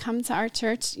now they come to our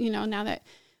church, now that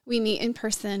we meet in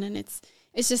person, and it's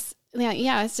just,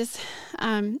 it's just,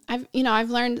 I've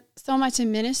learned so much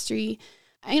in ministry.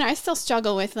 I still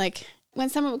struggle with when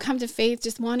someone would come to faith,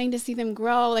 just wanting to see them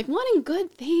grow, wanting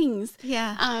good things.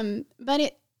 Yeah. But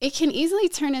it can easily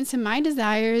turn into my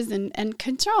desires and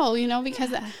control, because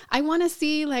I want to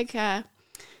see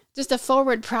just a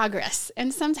forward progress.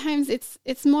 And sometimes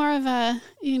it's more of a,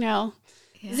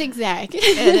 zigzag.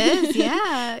 It is.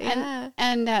 Yeah.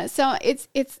 And so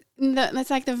that's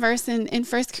like the verse in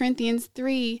 1 Corinthians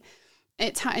 3,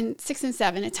 in 6 and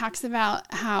 7, it talks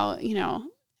about how,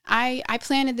 I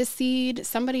planted the seed,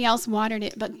 somebody else watered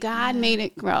it, but God made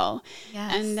it grow.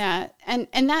 Yes.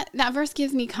 And that verse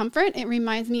gives me comfort. It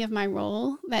reminds me of my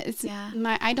role. That it's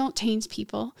I don't change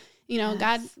people.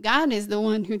 God is the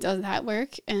one who does that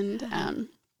work. And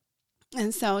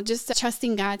And so just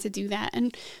trusting God to do that.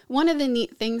 And one of the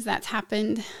neat things that's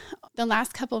happened the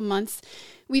last couple of months,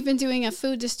 we've been doing a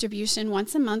food distribution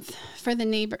once a month for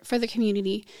the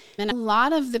community. And a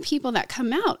lot of the people that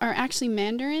come out are actually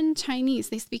Mandarin Chinese.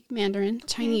 They speak Mandarin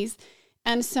Chinese.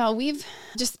 And so we've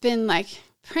just been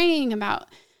praying about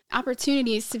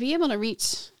opportunities to be able to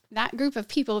reach that group of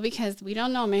people because we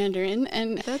don't know Mandarin.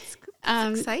 And that's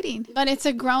exciting. But it's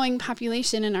a growing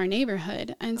population in our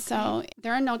neighborhood. And so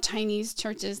there are no Chinese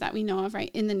churches that we know of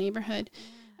right in the neighborhood.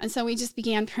 And so we just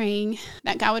began praying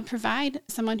that God would provide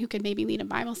someone who could maybe lead a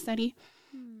Bible study.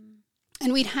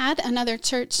 And we'd had another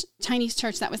church, Chinese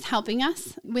church, that was helping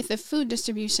us with the food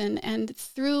distribution. And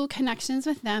through connections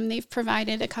with them, they've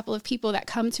provided a couple of people that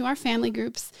come to our family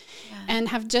groups and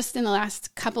have just in the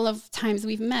last couple of times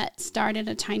we've met, started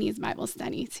a Chinese Bible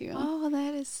study too. Oh,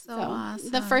 that is so awesome.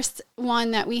 The first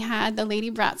one that we had, the lady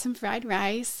brought some fried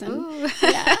rice, and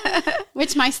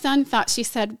which my son thought she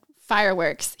said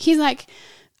fireworks. He's like,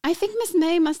 I think Miss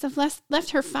May must have left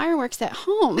her fireworks at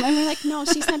home. And we're like, no,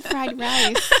 she said fried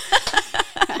rice.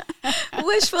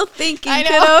 Wishful thinking, I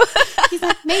know. He's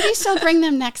like, maybe she'll bring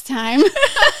them next time.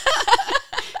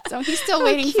 So he's still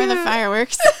waiting for the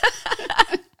fireworks.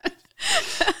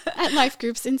 At life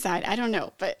groups inside. I don't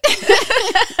know, but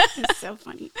it's so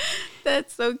funny.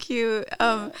 That's so cute.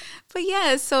 But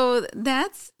yeah, so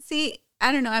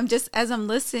I don't know. As I'm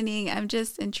listening, I'm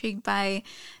just intrigued by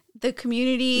the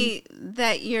community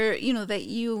that that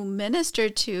you minister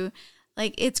to.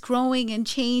 Like, it's growing and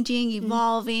changing,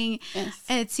 evolving. Yes.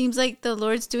 And it seems like the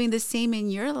Lord's doing the same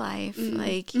in your life.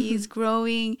 Like, he's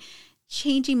growing,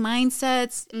 changing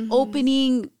mindsets,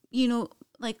 opening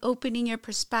your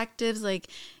perspectives,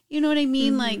 you know what I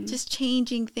mean? Like, just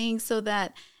changing things so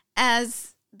that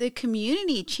as the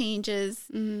community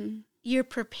changes, you're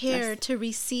prepared to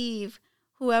receive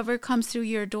whoever comes through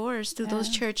your doors, through those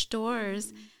church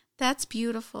doors. That's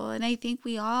beautiful. And I think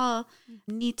we all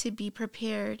need to be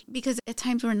prepared because at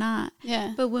times we're not.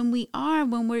 Yeah. But when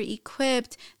we're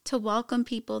equipped to welcome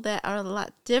people that are a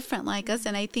lot different like us,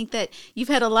 and I think that you've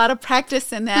had a lot of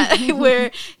practice in that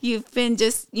where you've been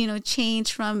just,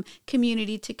 changed from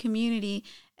community to community.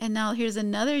 And now here's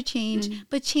another change.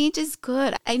 But change is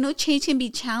good. I know change can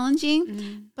be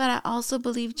challenging, but I also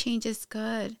believe change is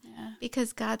good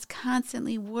because God's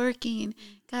constantly working.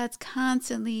 God's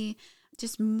constantly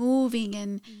just moving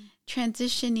and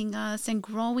transitioning us and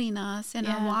growing us in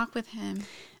our walk with him.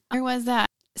 There was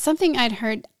something I'd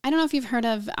heard. I don't know if you've heard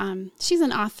of, she's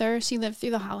an author. She lived through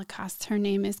the Holocaust. Her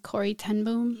name is Corrie ten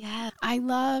Boom. Yeah.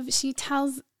 She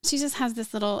just has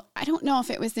this little, I don't know if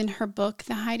it was in her book,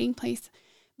 The Hiding Place,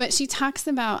 but she talks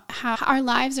about how our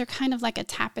lives are kind of like a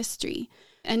tapestry.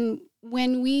 And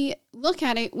when we look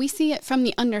at it, we see it from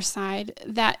the underside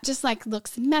that just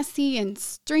looks messy and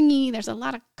stringy. There's a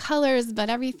lot of colors, but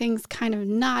everything's kind of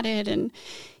knotted and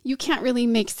you can't really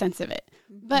make sense of it.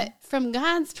 But from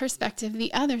God's perspective,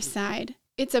 the other side,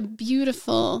 it's a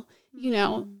beautiful,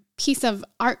 piece of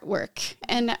artwork.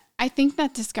 And I think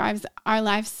that describes our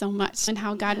lives so much and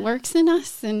how God works in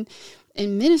us and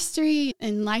in ministry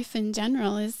and life in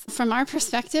general is from our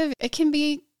perspective, it can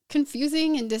be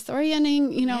confusing and disorienting,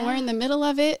 we're in the middle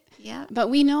of it. Yeah. But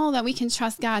we know that we can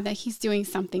trust God that he's doing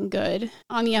something good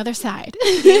on the other side.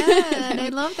 Yeah. And I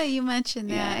love that you mentioned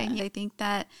that. Yeah. I think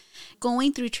that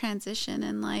going through transition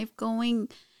in life, going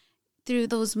through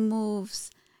those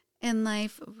moves in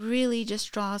life really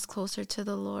just draws closer to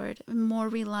the Lord, more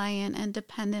reliant and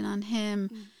dependent on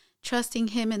him, trusting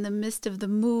him in the midst of the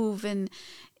move and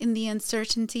in the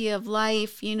uncertainty of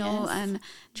life, and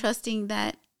trusting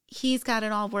that he's got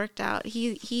it all worked out.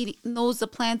 He knows the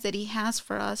plans that he has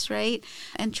for us, right?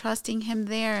 And trusting him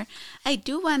there. I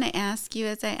do want to ask you,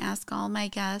 as I ask all my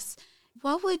guests,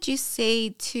 what would you say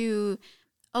to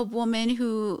a woman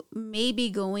who may be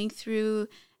going through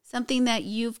something that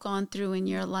you've gone through in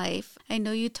your life? I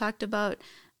know you talked about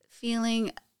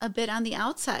feeling a bit on the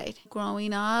outside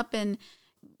growing up, and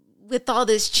with all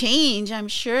this change, I'm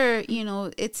sure,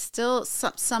 it's still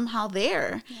somehow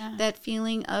there, that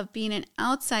feeling of being an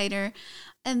outsider.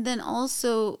 And then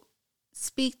also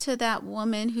speak to that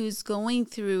woman who's going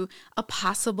through a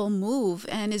possible move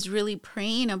and is really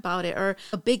praying about it, or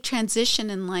a big transition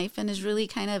in life and is really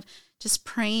kind of just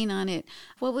praying on it.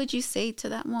 What would you say to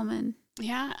that woman?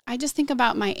 Yeah, I just think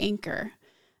about my anchor.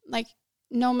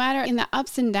 No matter in the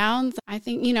ups and downs, I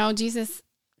think, Jesus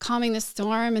calming the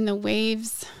storm and the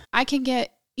waves, I could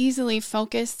get easily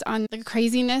focused on the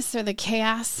craziness or the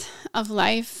chaos of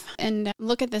life and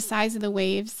look at the size of the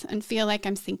waves and feel like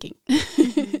I'm sinking.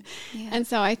 And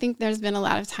so I think there's been a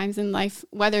lot of times in life,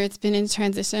 whether it's been in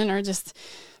transition or just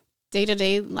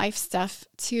day-to-day life stuff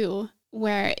too,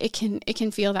 where it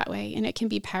can feel that way and it can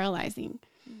be paralyzing.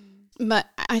 But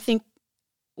I think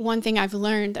one thing I've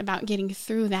learned about getting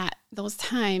through those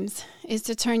times is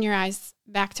to turn your eyes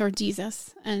back toward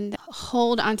Jesus and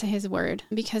hold onto his word,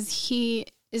 because he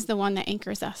is the one that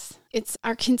anchors us. It's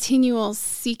our continual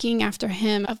seeking after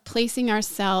him, of placing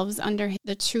ourselves under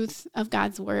the truth of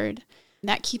God's word,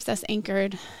 that keeps us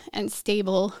anchored and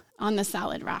stable on the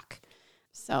solid rock.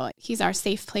 So he's our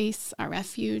safe place, our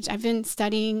refuge. I've been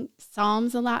studying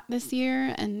Psalms a lot this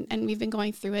year, and we've been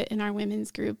going through it in our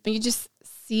women's group. You just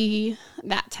see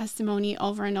that testimony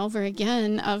over and over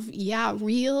again of,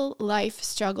 real life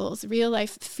struggles, real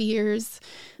life fears.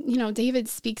 David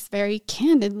speaks very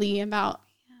candidly about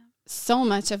so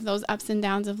much of those ups and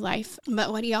downs of life.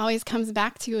 But what he always comes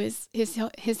back to is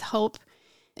his hope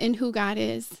in who God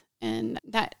is, and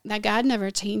that God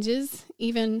never changes,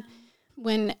 even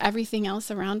when everything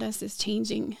else around us is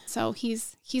changing. So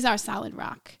he's our solid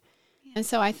rock. And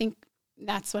so I think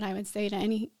that's what I would say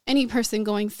to any person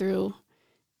going through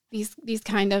these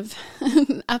kind of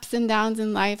ups and downs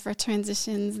in life or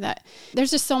transitions, that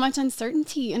there's just so much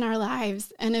uncertainty in our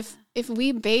lives. And if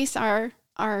we base our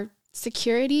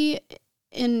security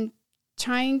in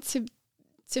trying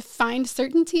to find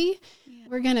certainty,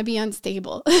 we're going to be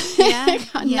unstable,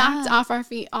 knocked off our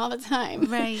feet all the time,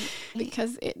 right?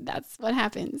 Because that's what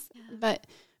happens. Yeah.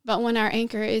 But when our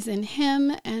anchor is in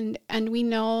him, and we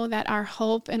know that our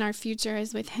hope and our future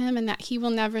is with him, and that he will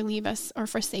never leave us or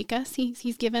forsake us,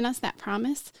 he's given us that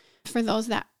promise for those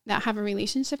that have a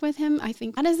relationship with him. I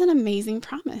think that is an amazing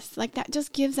promise. Like, that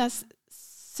just gives us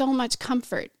so much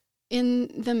comfort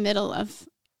in the middle of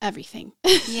everything.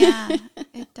 Yeah,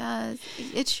 it does.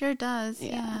 It sure does.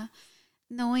 Yeah.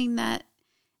 Knowing that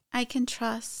I can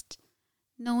trust,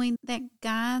 knowing that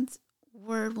God's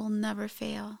word will never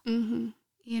fail. Mm-hmm.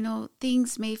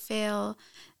 Things may fail,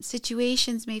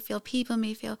 situations may fail, people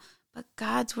may fail, but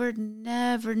God's word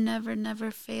never, never,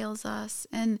 never fails us.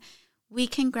 And we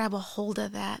can grab a hold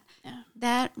of that. Yeah.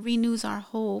 That renews our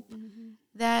hope. Mm-hmm.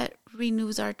 That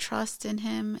renews our trust in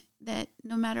him, that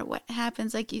no matter what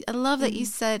happens, I love that you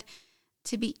said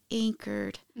to be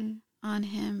anchored on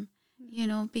him,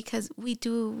 because we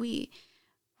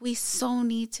so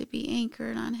need to be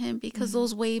anchored on him, because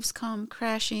those waves come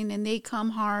crashing, and they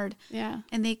come hard. Yeah.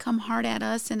 And they come hard at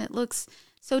us, and it looks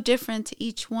so different to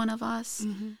each one of us.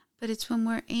 Mm-hmm. But it's when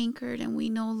we're anchored and we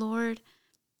know, Lord,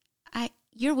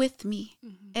 you're with me,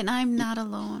 and I'm not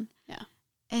alone. Yeah.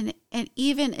 And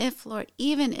even if, Lord,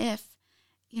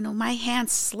 my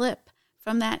hands slip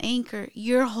from that anchor,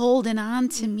 you're holding on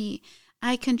to me.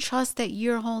 I can trust that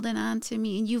you're holding on to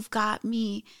me, and you've got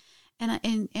me,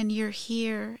 and you're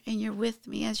here, and you're with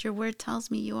me, as your word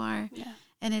tells me you are. Yeah.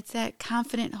 And it's that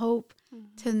confident hope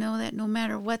to know that no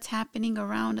matter what's happening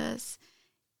around us,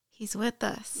 he's with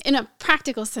us. In a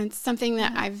practical sense, something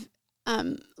that I've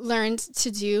learned to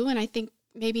do, and I think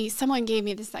maybe someone gave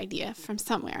me this idea from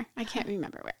somewhere, I can't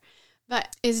remember where,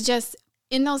 but is just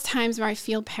in those times where I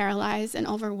feel paralyzed and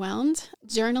overwhelmed,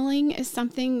 journaling is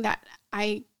something that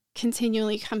I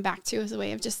continually come back to as a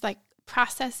way of just like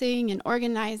processing and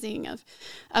organizing, of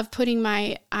putting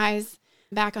my eyes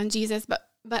back on Jesus. But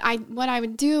what I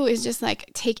would do is just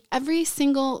like take every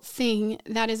single thing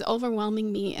that is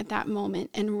overwhelming me at that moment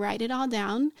and write it all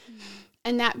down.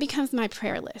 And that becomes my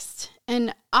prayer list.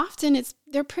 And often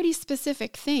they're pretty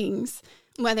specific things,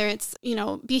 whether it's,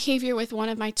 behavior with one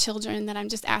of my children that I'm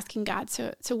just asking God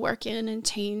to work in and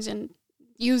change and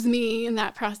use me in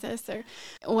that process, or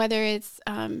whether it's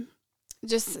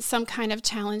just some kind of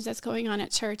challenge that's going on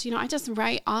at church. I just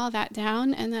write all that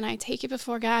down, and then I take it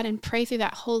before God and pray through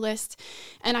that whole list.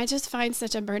 And I just find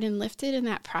such a burden lifted in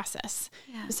that process.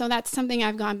 Yeah. So that's something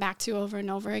I've gone back to over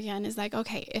and over again, is like,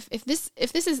 okay, if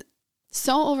this is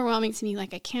so overwhelming to me,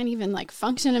 like I can't even like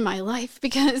function in my life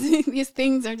because these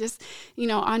things are just,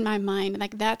 on my mind.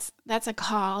 Like that's a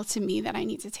call to me that I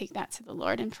need to take that to the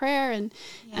Lord in prayer and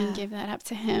give that up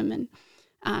to him. And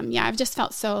I've just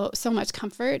felt so much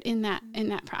comfort in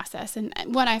that process. And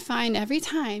what I find every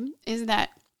time is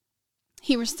that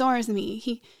he restores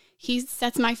me. He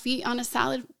sets my feet on a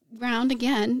solid ground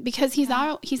again, because he's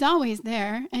always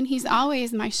there, and he's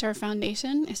always my sure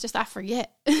foundation. It's just I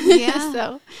forget.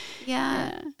 And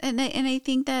I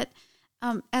think that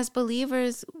as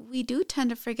believers, we do tend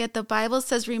to forget. The Bible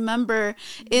says remember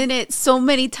in it so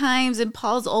many times, and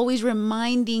Paul's always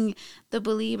reminding the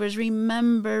believers,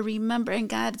 remember, and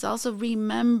God's also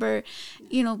remember,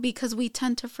 because we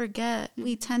tend to forget.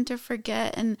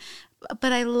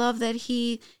 But I love that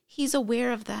he's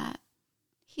aware of that.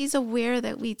 He's aware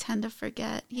that we tend to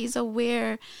forget. He's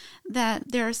aware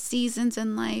that there are seasons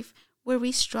in life where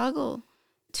we struggle,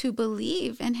 to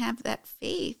believe and have that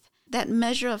faith, that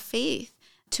measure of faith,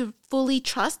 to fully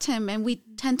trust him. And we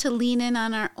tend to lean in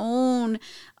on our own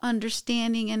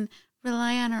understanding and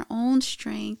rely on our own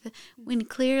strength, when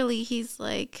clearly he's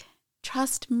like,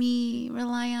 trust me,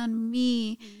 rely on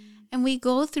me. And we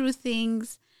go through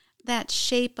things that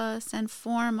shape us and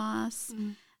form us.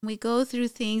 We go through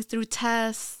things, through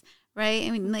tests, right?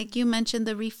 I mean, like you mentioned,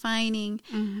 the refining,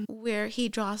 where he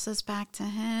draws us back to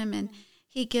him, and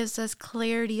he gives us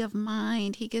clarity of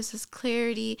mind. He gives us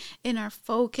clarity in our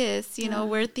focus, you know,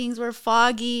 where things were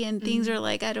foggy and things are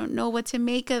like, I don't know what to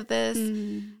make of this.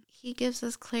 He gives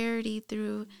us clarity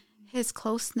through his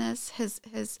closeness,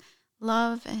 his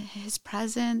love, and his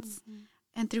presence,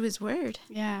 and through his word.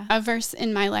 Yeah. A verse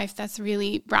in my life that's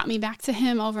really brought me back to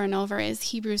him over and over is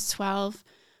Hebrews 12,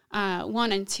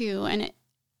 1 and 2. And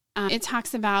it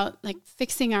talks about like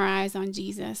fixing our eyes on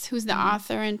Jesus, who's the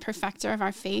author and perfecter of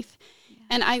our faith.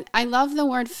 And I love the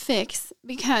word fix,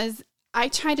 because I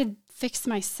try to fix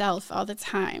myself all the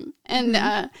time. And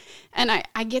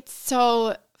I get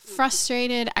so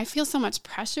frustrated. I feel so much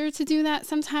pressure to do that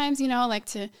sometimes, you know, like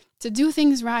to do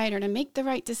things right, or to make the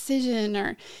right decision,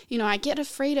 or, you know, I get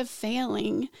afraid of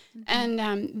failing. And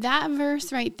that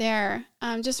verse right there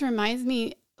just reminds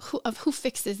me of who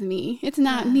fixes me. It's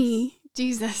not me,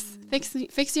 Jesus.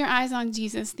 Fix your eyes on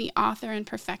Jesus, the author and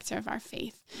perfecter of our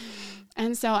faith.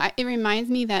 And so it reminds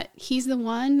me that he's the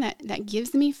one that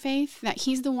gives me faith, that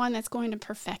he's the one that's going to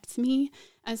perfect me.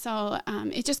 And so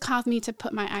it just caused me to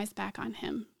put my eyes back on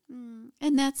him.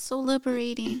 And that's so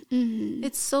liberating.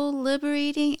 It's so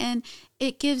liberating, and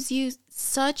it gives you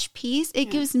such peace. It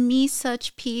gives me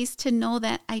such peace to know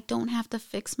that I don't have to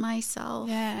fix myself.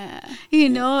 You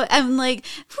know, I'm like,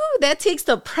 whew, that takes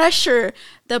the pressure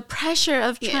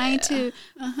of trying to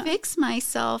fix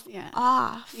myself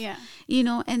off. You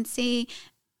know, and say,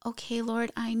 okay,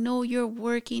 Lord, I know you're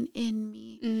working in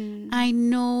me. I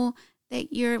know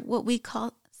that you're what we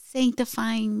call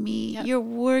sanctifying me. You're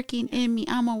working in me.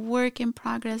 I'm a work in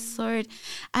progress, Lord.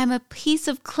 I'm a piece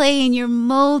of clay and you're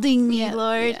molding me,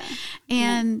 Lord.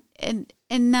 And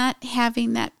not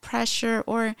having that pressure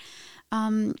or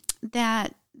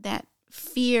that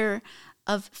fear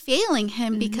of failing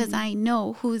him, because I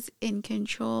know who's in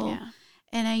control.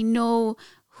 And I know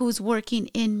who's working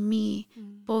in me,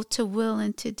 both to will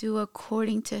and to do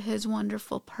according to his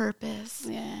wonderful purpose.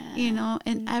 You know,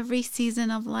 in every season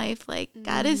of life, like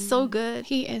God is so good.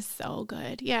 He is so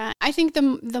good. Yeah. I think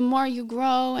the more you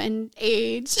grow and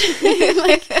age,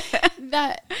 like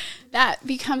that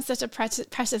becomes such a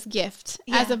precious gift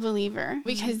as a believer,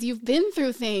 because you've been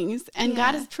through things and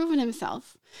God has proven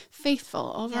himself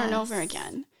faithful over and over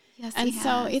again. And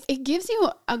so it gives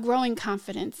you a growing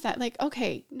confidence that, like,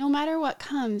 okay, no matter what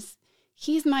comes,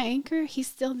 he's my anchor. He's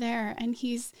still there, and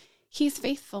he's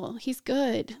faithful. He's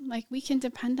good. Like, we can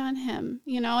depend on him,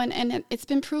 you know, and it's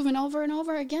been proven over and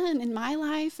over again in my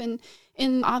life and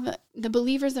in all the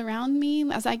believers around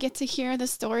me, as I get to hear the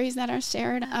stories that are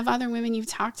shared of other women you've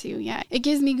talked to. It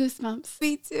gives me goosebumps.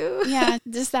 Me too.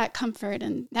 Just that comfort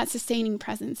and that sustaining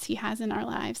presence he has in our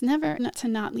lives. Never to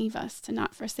not leave us, to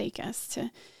not forsake us,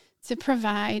 to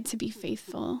provide, to be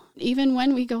faithful, even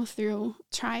when we go through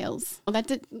trials.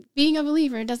 Being a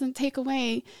believer doesn't take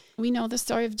away. We know the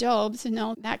story of Job, to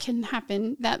know that can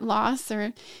happen, that loss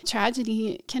or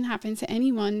tragedy can happen to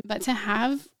anyone, but to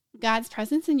have God's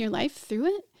presence in your life through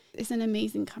it is an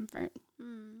amazing comfort.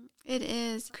 It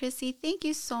is. Chrissy, thank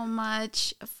you so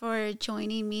much for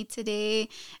joining me today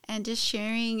and just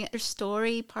sharing your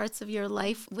story, parts of your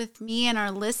life with me and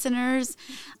our listeners.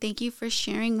 Thank you for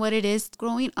sharing what it is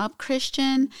growing up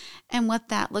Christian and what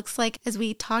that looks like. As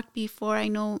we talked before, I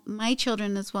know my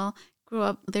children as well grew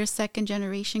up, they're second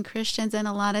generation Christians, and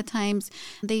a lot of times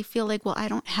they feel like, well, I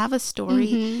don't have a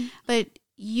story, but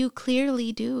you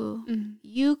clearly do.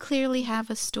 You clearly have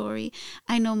a story.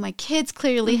 I know my kids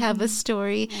clearly have a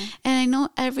story. And I know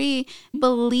every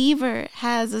believer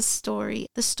has a story,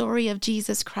 the story of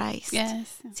Jesus Christ.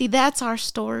 See, that's our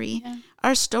story.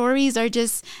 Our stories are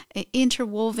just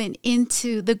interwoven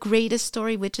into the greatest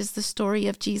story, which is the story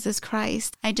of Jesus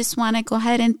Christ. I just want to go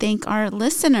ahead and thank our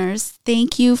listeners.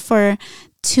 Thank you for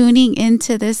tuning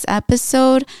into this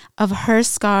episode of Her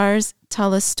Scars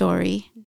Tell a Story.